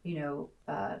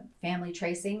 family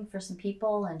tracing for some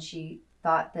people, and she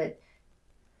thought that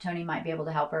Tony might be able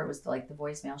to help her. It was like the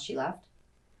voicemail she left.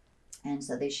 And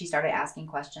so she started asking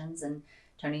questions, and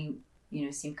Tony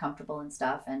seemed comfortable and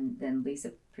stuff. And then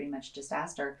Lisa pretty much just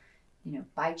asked her,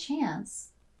 by chance,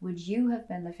 would you have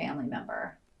been the family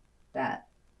member that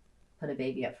put a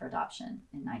baby up for adoption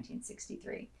in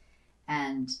 1963?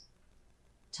 And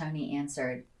Tony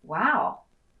answered, wow,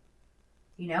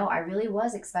 I really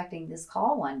was expecting this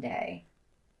call one day.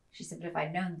 She said, but if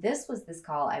I'd known this was this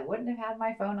call, I wouldn't have had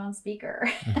my phone on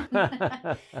speaker.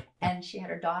 And she had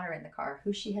her daughter in the car,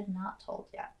 who she had not told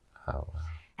yet. Oh, wow.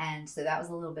 And so that was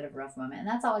a little bit of a rough moment. And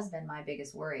that's always been my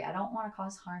biggest worry. I don't want to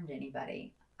cause harm to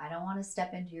anybody. I don't want to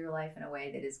step into your life in a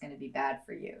way that is going to be bad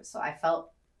for you. So I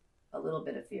felt a little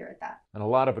bit of fear at that. And a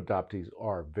lot of adoptees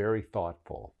are very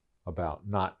thoughtful about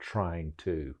not trying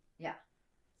to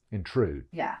intrude.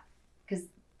 Yeah. Because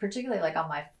particularly like on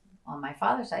my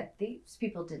father's side, these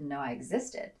people didn't know I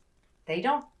existed. They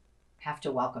don't have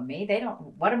to welcome me. They don't,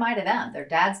 what am I to them? Their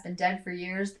dad's been dead for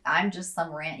years. I'm just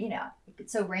some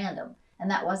it's so random. And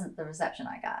that wasn't the reception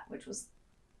I got, which was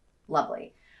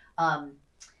lovely.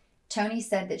 Tony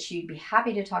said that she'd be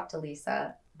happy to talk to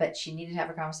Lisa, but she needed to have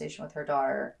a conversation with her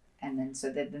daughter. And then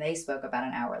they spoke about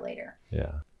an hour later.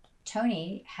 Yeah.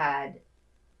 Tony had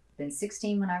been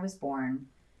 16 when I was born.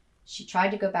 She tried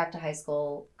to go back to high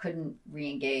school, couldn't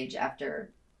re-engage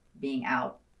after being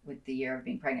out with the year of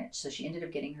being pregnant. So she ended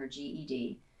up getting her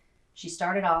GED. She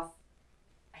started off,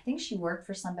 I think she worked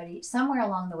for somebody. Somewhere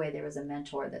along the way, there was a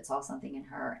mentor that saw something in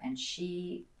her, and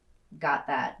she got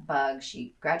that bug.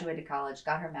 She graduated college,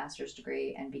 got her master's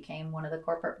degree, and became one of the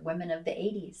corporate women of the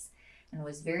 80s, and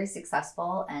was very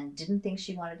successful and didn't think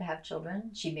she wanted to have children.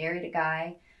 She married a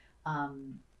guy,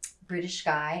 British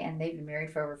guy, and they've been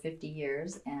married for over 50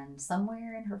 years. And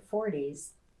somewhere in her 40s,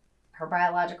 her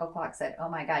biological clock said, oh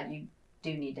my God, you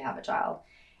do need to have a child.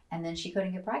 And then she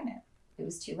couldn't get pregnant. It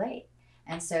was too late.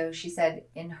 And so she said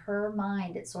in her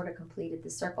mind, it sort of completed the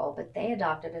circle, but they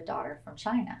adopted a daughter from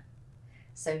China.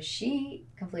 So she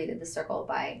completed the circle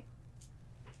by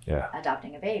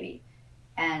adopting a baby.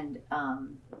 And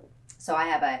so I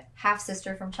have a half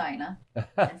sister from China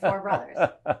and 4 brothers.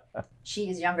 She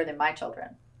is younger than my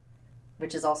children,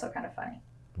 which is also kind of funny.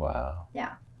 Wow.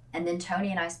 Yeah. And then Tony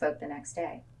and I spoke the next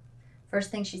day. First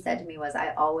thing she said to me was,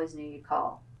 I always knew you'd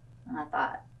call. And I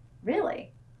thought,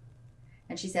 really?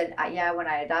 And she said, yeah, when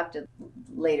I adopted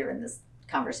later in this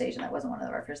conversation, that wasn't one of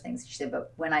our first things. She said,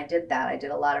 but when I did that, I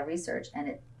did a lot of research, and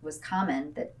it was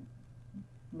common that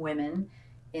women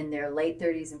in their late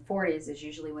 30s and 40s is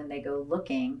usually when they go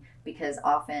looking, because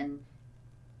often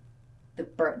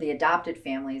the adopted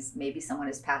families, maybe someone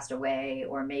has passed away,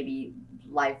 or maybe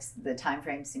the time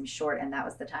frame seems short, and that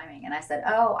was the timing. And I said,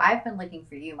 oh, I've been looking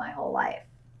for you my whole life.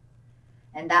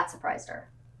 And that surprised her.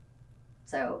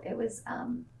 So it was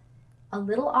a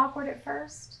little awkward at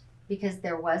first, because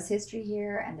there was history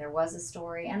here and there was a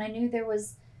story, and I knew there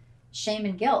was shame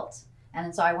and guilt.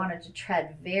 And so I wanted to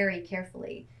tread very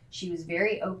carefully. She was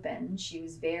very open. She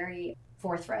was very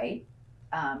forthright,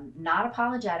 not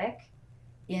apologetic,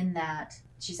 in that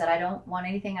she said, I don't want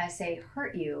anything I say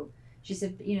hurt you. She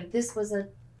said, this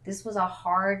was a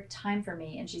hard time for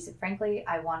me. And she said, frankly,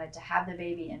 I wanted to have the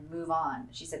baby and move on.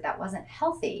 She said, that wasn't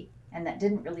healthy and that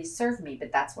didn't really serve me,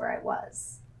 but that's where I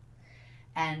was.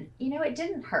 And, it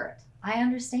didn't hurt. I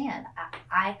understand.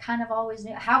 I kind of always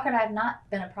knew. How could I have not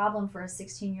been a problem for a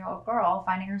 16-year-old girl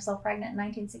finding herself pregnant in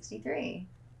 1963?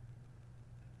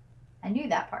 I knew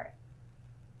that part.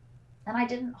 And I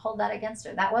didn't hold that against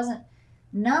her.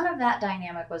 None of that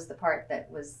dynamic was the part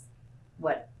that was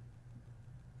what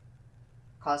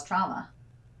caused trauma.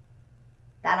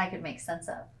 That I could make sense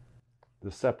of.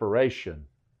 The separation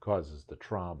causes the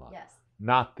trauma. Yes.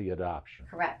 Not the adoption.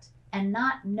 Correct. And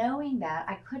not knowing that,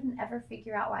 I couldn't ever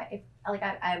figure out why.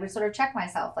 I would sort of check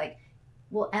myself, like,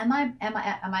 well, am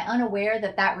I unaware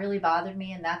that really bothered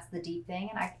me, and that's the deep thing?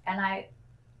 And I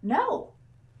no,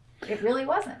 it really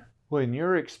wasn't. Well, in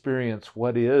your experience,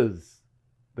 what is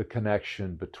the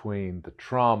connection between the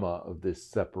trauma of this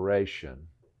separation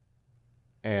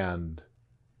and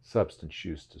substance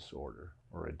use disorder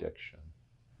or addiction?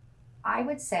 I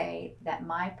would say that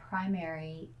my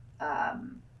primary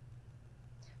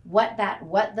what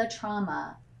the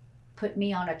trauma put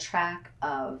me on a track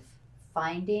of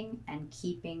finding and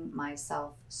keeping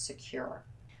myself secure.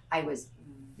 I was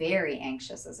very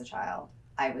anxious as a child.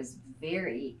 I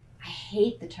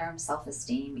hate the term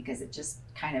self-esteem because it just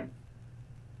kind of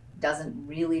doesn't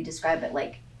really describe it.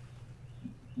 Like,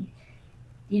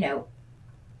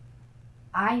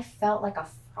 I felt like a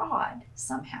fraud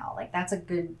somehow. Like, that's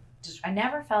I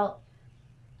never felt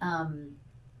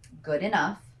good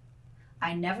enough.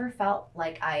 I never felt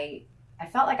like I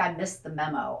felt like I missed the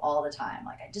memo all the time.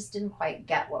 Like, I just didn't quite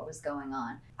get what was going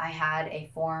on. I had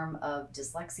a form of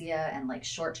dyslexia and like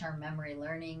short-term memory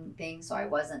learning things. So I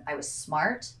was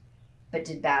smart, but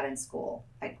did bad in school.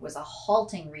 I was a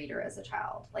halting reader as a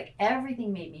child. Like,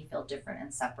 everything made me feel different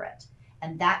and separate.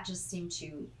 And that just seemed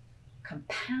to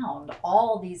compound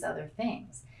all these other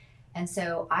things. And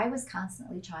so I was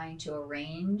constantly trying to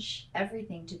arrange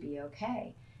everything to be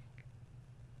okay.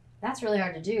 That's really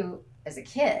hard to do as a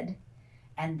kid.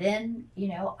 And then,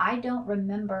 I don't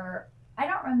remember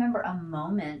a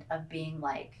moment of being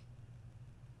like,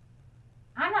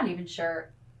 I'm not even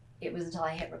sure it was until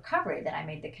I hit recovery that I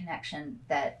made the connection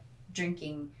that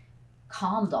drinking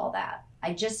calmed all that.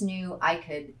 I just knew I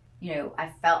could,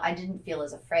 I didn't feel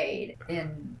as afraid.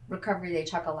 In recovery, they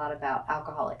talk a lot about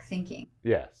alcoholic thinking.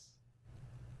 Yes.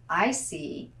 I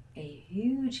see a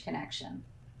huge connection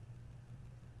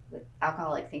with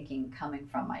alcoholic thinking coming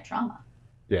from my trauma.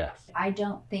 Yes. I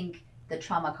don't think the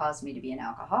trauma caused me to be an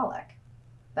alcoholic,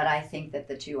 but I think that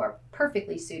the two are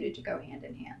perfectly suited to go hand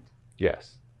in hand.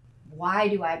 Yes. Why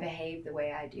do I behave the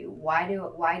way I do? Why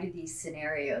do these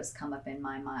scenarios come up in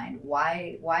my mind?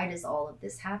 Why does all of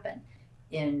this happen?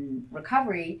 In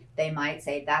recovery, they might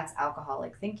say that's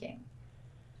alcoholic thinking.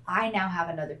 I now have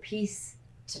another piece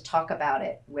to talk about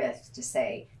it with, to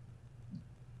say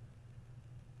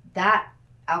that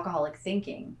alcoholic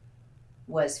thinking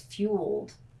was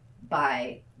fueled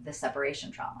by the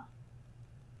separation trauma.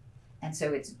 And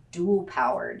so it's dual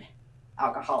powered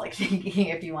alcoholic thinking,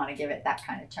 if you want to give it that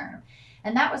kind of term.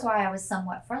 And that was why I was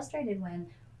somewhat frustrated when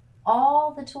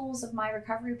all the tools of my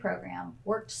recovery program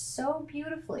worked so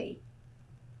beautifully.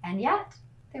 And yet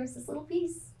there was this little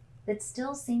piece that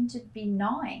still seemed to be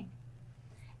gnawing.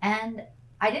 And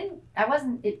it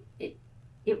wasn't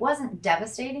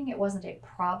devastating. It wasn't a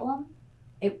problem.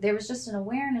 There was just an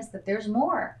awareness that there's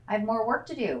more. I have more work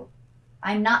to do.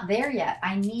 I'm not there yet.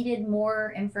 I needed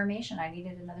more information. I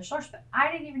needed another source, but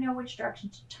I didn't even know which direction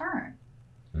to turn.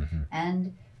 Mm-hmm.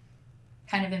 And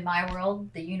kind of in my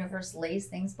world, the universe lays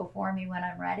things before me when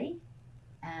I'm ready.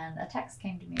 And a text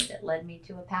came to me that led me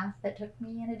to a path that took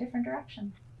me in a different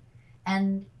direction.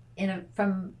 And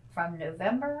from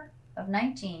November of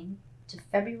 19 to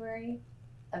February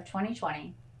of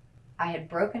 2020, I had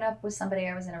broken up with somebody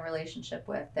I was in a relationship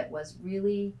with that was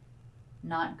really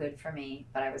not good for me,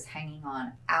 but I was hanging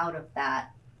on out of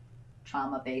that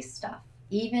trauma-based stuff.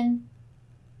 Even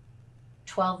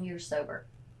 12 years sober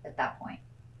at that point,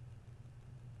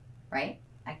 right?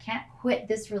 I can't quit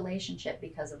this relationship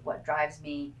because of what drives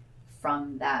me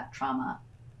from that trauma.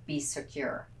 Be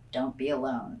secure. Don't be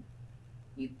alone.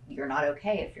 You're not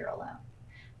okay if you're alone.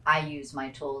 I use my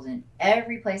tools in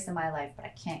every place in my life, but I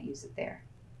can't use it there.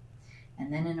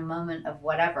 And then in a moment of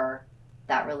whatever,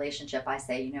 that relationship, I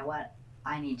say, you know what?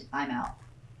 I'm out.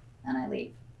 And I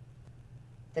leave.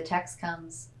 The text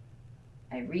comes.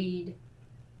 I read.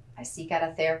 I seek out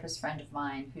a therapist friend of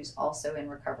mine who's also in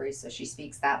recovery, so she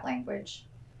speaks that language.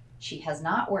 She has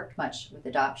not worked much with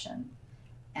adoption.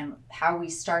 And how we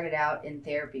started out in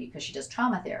therapy, because she does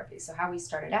trauma therapy, so how we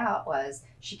started out was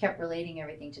she kept relating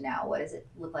everything to now. What does it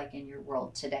look like in your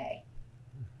world today?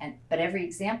 But every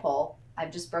example,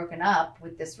 I've just broken up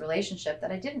with this relationship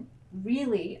that I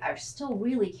still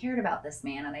really cared about this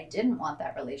man, and I didn't want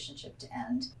that relationship to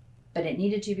end, but it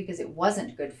needed to because it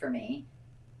wasn't good for me.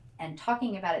 And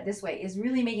talking about it this way is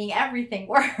really making everything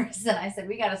worse. And I said,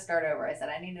 we got to start over. I said,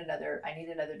 I need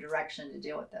another direction to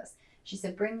deal with this. She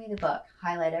said, bring me the book,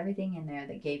 highlight everything in there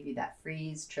that gave you that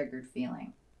freeze triggered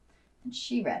feeling. And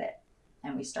she read it,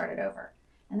 and we started over.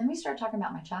 And then we started talking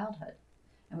about my childhood,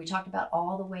 and we talked about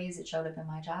all the ways it showed up in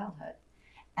my childhood.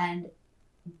 And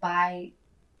by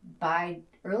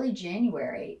early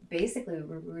January, basically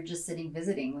we were just sitting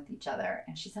visiting with each other,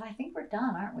 and she said, I think we're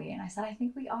done, aren't we? And I said, I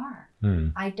think we are.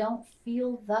 I don't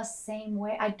feel the same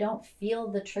way. I don't feel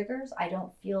the triggers. I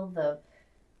don't feel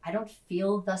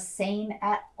the same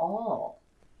at all.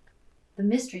 The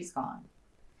mystery's gone.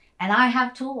 And I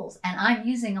have tools, and I'm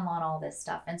using them on all this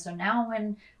stuff. And so now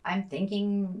when I'm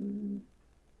thinking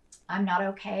I'm not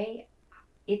okay,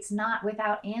 it's not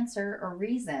without answer or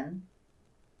reason.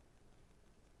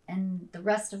 And the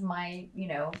rest of my,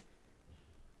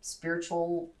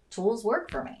 spiritual tools work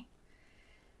for me.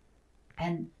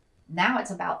 And now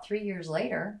it's about 3 years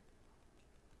later.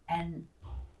 And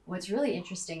what's really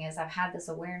interesting is I've had this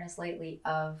awareness lately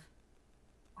of,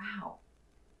 wow,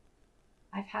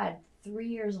 I've had 3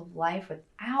 years of life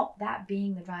without that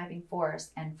being the driving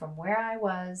force. And from where I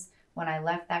was when I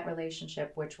left that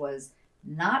relationship, which was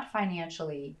not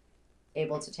financially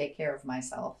able to take care of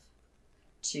myself,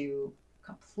 to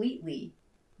completely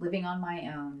living on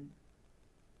my own,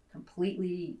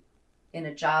 completely in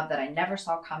a job that I never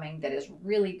saw coming, that is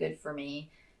really good for me,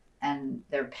 and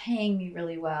they're paying me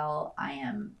really well. I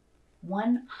am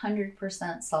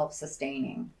 100%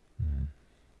 self-sustaining,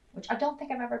 which I don't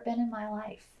think I've ever been in my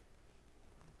life,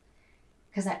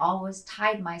 because I always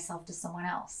tied myself to someone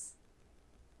else,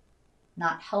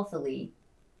 not healthily,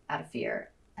 out of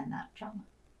fear and that trauma.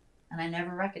 And I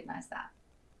never recognized that.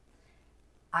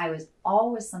 I was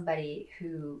always somebody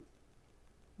who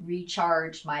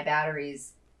recharged my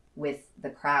batteries with the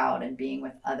crowd and being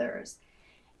with others.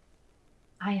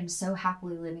 I am so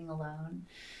happily living alone.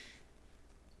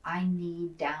 I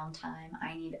need downtime.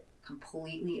 I need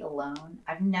completely alone.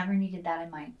 I've never needed that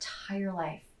in my entire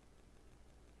life.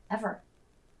 Ever.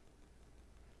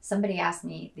 Somebody asked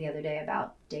me the other day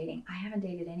about dating. I haven't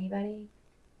dated anybody.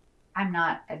 I'm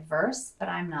not adverse, but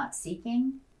I'm not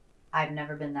seeking. I've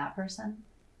never been that person.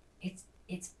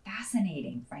 It's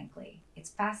fascinating, frankly. It's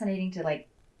fascinating to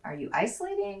are you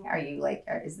isolating? Are you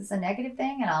is this a negative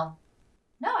thing? And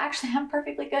no, actually, I'm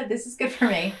perfectly good. This is good for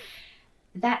me.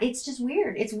 That it's just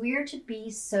weird. It's weird to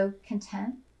be so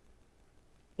content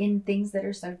in things that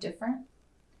are so different.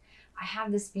 I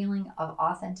have this feeling of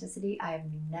authenticity I have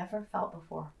never felt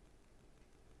before,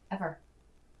 ever.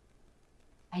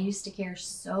 I used to care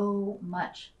so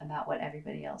much about what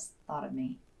everybody else thought of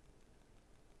me.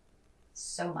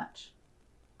 So much.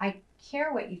 I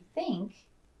care what you think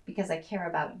because I care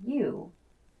about you,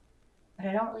 but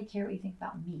I don't really care what you think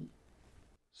about me.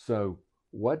 So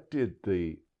what did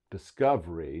the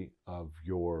discovery of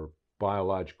your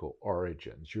biological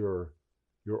origins, your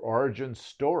origin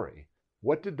story,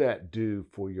 what did that do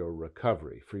for your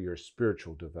recovery, for your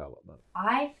spiritual development?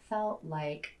 I felt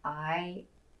like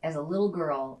as a little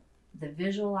girl, the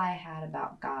visual I had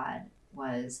about God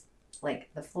was like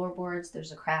the floorboards,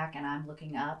 there's a crack and I'm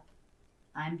looking up.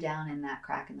 I'm down in that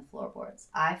crack in the floorboards.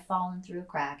 I've fallen through a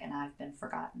crack and I've been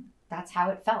forgotten. That's how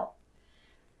it felt.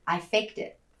 I faked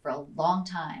it for a long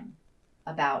time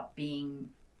about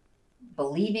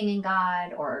believing in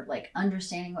God or like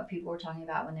understanding what people were talking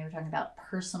about when they were talking about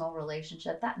personal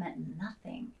relationship. That meant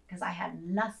nothing because I had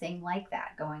nothing like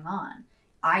that going on.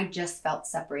 I just felt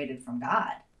separated from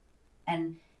God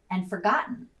and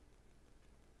forgotten.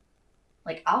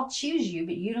 Like, I'll choose you,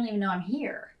 but you don't even know I'm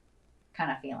here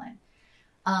kind of feeling.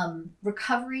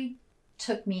 Recovery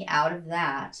took me out of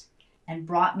that and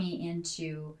brought me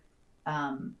into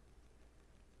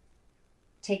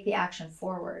take the action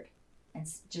forward and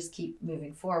just keep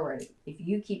moving forward. If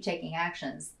you keep taking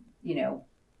actions, you know,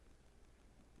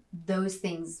 those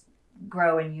things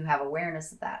grow and you have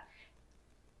awareness of that.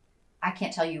 I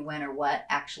can't tell you when or what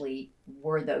actually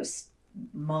were those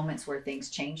moments where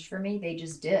things changed for me. They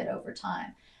just did over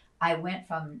time. I went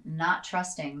from not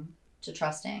trusting to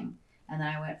trusting, and then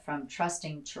I went from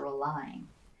trusting to relying,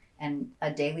 and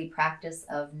a daily practice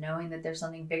of knowing that there's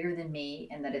something bigger than me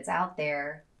and that it's out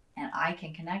there and I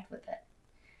can connect with it.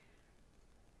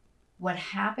 What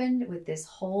happened with this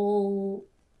whole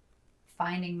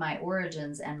finding my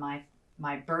origins and my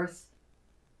birth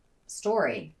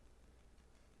story,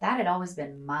 that had always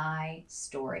been my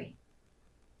story.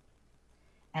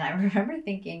 And I remember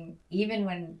thinking, even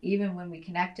when we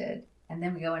connected and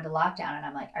then we go into lockdown and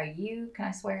I'm like, can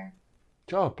I swear?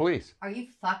 Oh, please. Are you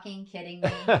fucking kidding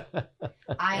me?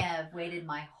 I have waited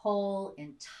my whole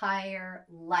entire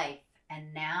life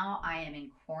and now I am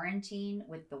in quarantine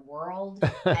with the world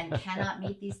and cannot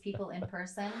meet these people in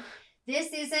person.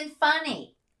 This isn't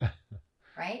funny,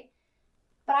 right?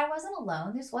 But I wasn't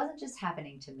alone. This wasn't just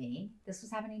happening to me. This was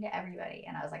happening to everybody.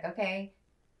 And I was like, okay,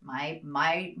 my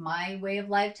way of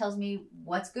life tells me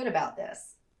what's good about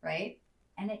this, right?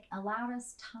 And it allowed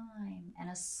us time and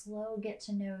a slow get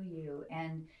to know you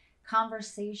and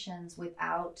conversations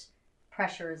without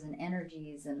pressures and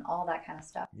energies and all that kind of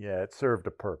stuff. Yeah, it served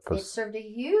a purpose. It served a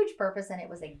huge purpose and it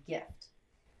was a gift.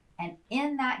 And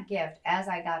in that gift, as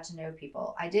I got to know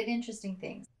people, I did interesting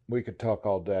things. We could talk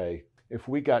all day. If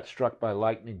we got struck by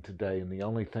lightning today and the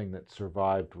only thing that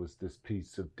survived was this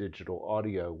piece of digital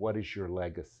audio, what is your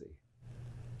legacy?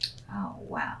 Oh,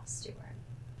 wow, Stuart.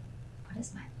 What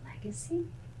is my legacy?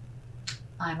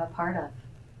 I'm a part of.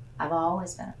 I've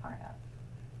always been a part of.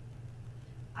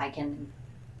 I can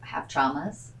have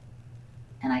traumas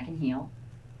and I can heal.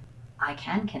 I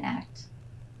can connect.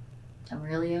 I'm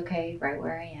really okay right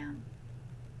where I am.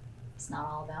 It's not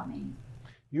all about me.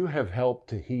 You have helped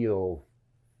to heal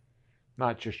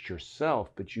not just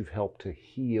yourself, but you've helped to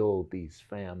heal these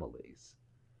families,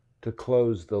 to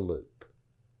close the loop.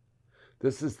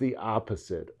 This is the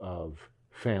opposite of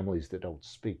families that don't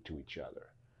speak to each other.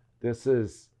 This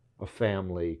is a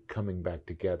family coming back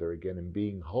together again and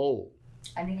being whole.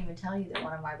 I didn't even tell you that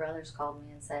one of my brothers called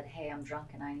me and said, hey, I'm drunk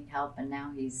and I need help. And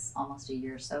now he's almost a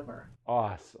year sober.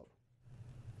 Awesome.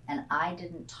 And I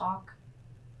didn't talk.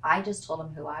 I just told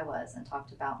him who I was and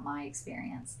talked about my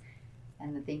experience.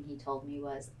 And the thing he told me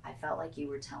was, I felt like you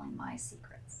were telling my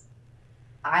secrets.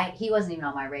 He wasn't even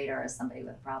on my radar as somebody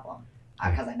with a problem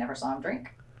because I never saw him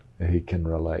drink. He can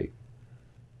relate.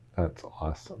 That's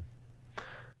awesome.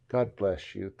 God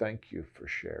bless you. Thank you for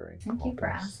sharing. Thank you for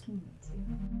asking me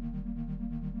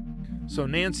to. So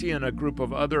Nancy and a group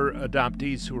of other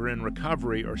adoptees who are in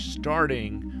recovery are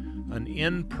starting an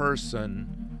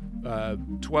in-person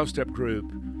 12-step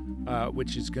group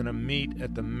which is going to meet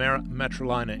at the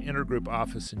Metrolina Intergroup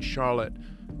office in Charlotte.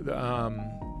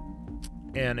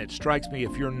 And it strikes me,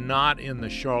 if you're not in the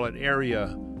Charlotte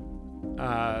area,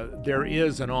 there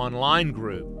is an online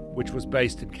group which was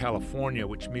based in California,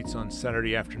 which meets on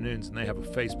Saturday afternoons, and they have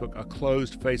a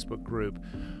closed Facebook group.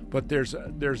 But there's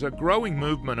a growing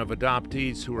movement of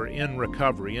adoptees who are in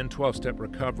recovery, in 12-step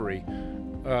recovery,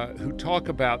 who talk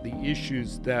about the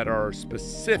issues that are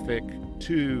specific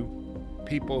to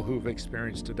people who've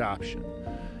experienced adoption,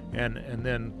 and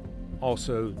then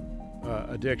also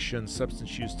addiction,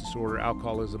 substance use disorder,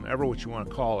 alcoholism, ever what you want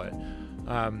to call it.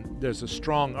 There's a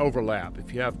strong overlap.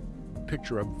 If you have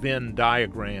picture a Venn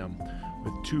diagram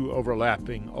with two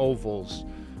overlapping ovals,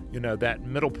 you know, that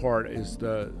middle part is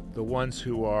the ones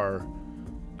who are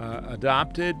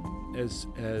adopted as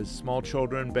small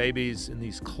children, babies, in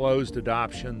these closed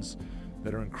adoptions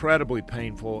that are incredibly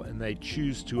painful, and they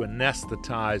choose to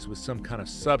anesthetize with some kind of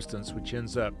substance which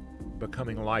ends up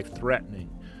becoming life-threatening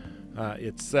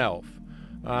itself.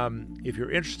 If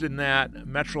you're interested in that,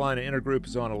 Metrolina Intergroup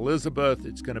is on Elizabeth.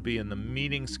 It's going to be in the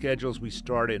meeting schedules. We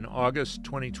start in August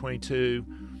 2022.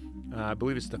 I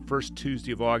believe it's the first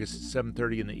Tuesday of August at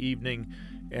 7:30 in the evening.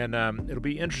 And it'll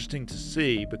be interesting to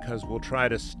see, because we'll try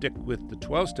to stick with the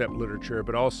 12-step literature,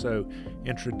 but also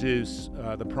introduce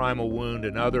the primal wound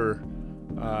and other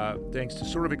things to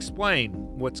sort of explain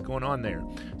what's going on there.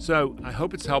 So I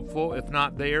hope it's helpful. If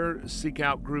not there, seek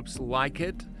out groups like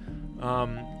it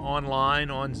online,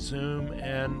 on Zoom,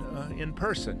 and in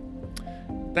person.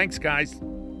 Thanks, guys.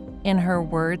 In Her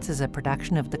Words is a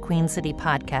production of the Queen City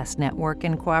Podcast Network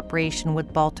in cooperation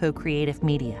with Balto Creative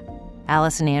Media.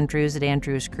 Allison Andrews at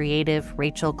Andrews Creative,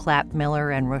 Rachel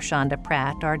Clapp-Miller, and Roshonda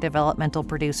Pratt are developmental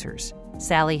producers.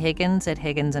 Sally Higgins at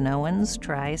Higgins & Owens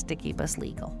tries to keep us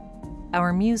legal.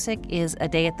 Our music is A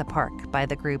Day at the Park by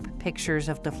the group Pictures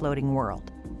of the Floating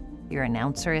World. Your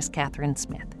announcer is Catherine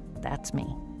Smith. That's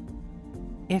me.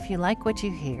 If you like what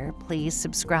you hear, please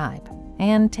subscribe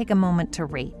and take a moment to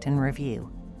rate and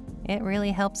review. It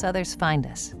really helps others find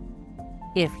us.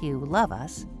 If you love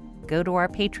us, go to our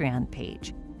Patreon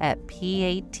page at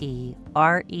patreon.com.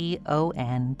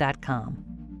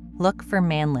 Look for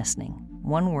Man Listening,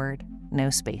 one word, no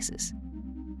spaces.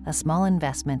 A small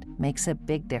investment makes a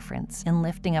big difference in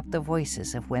lifting up the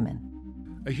voices of women.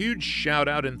 A huge shout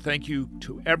out and thank you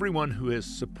to everyone who has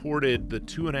supported the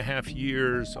 2.5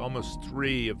 years, almost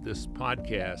 3 of this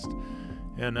podcast.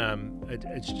 And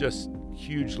it's just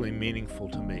hugely meaningful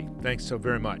to me. Thanks so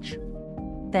very much.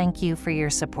 Thank you for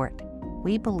your support.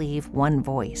 We believe one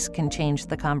voice can change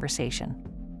the conversation.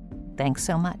 Thanks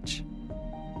so much.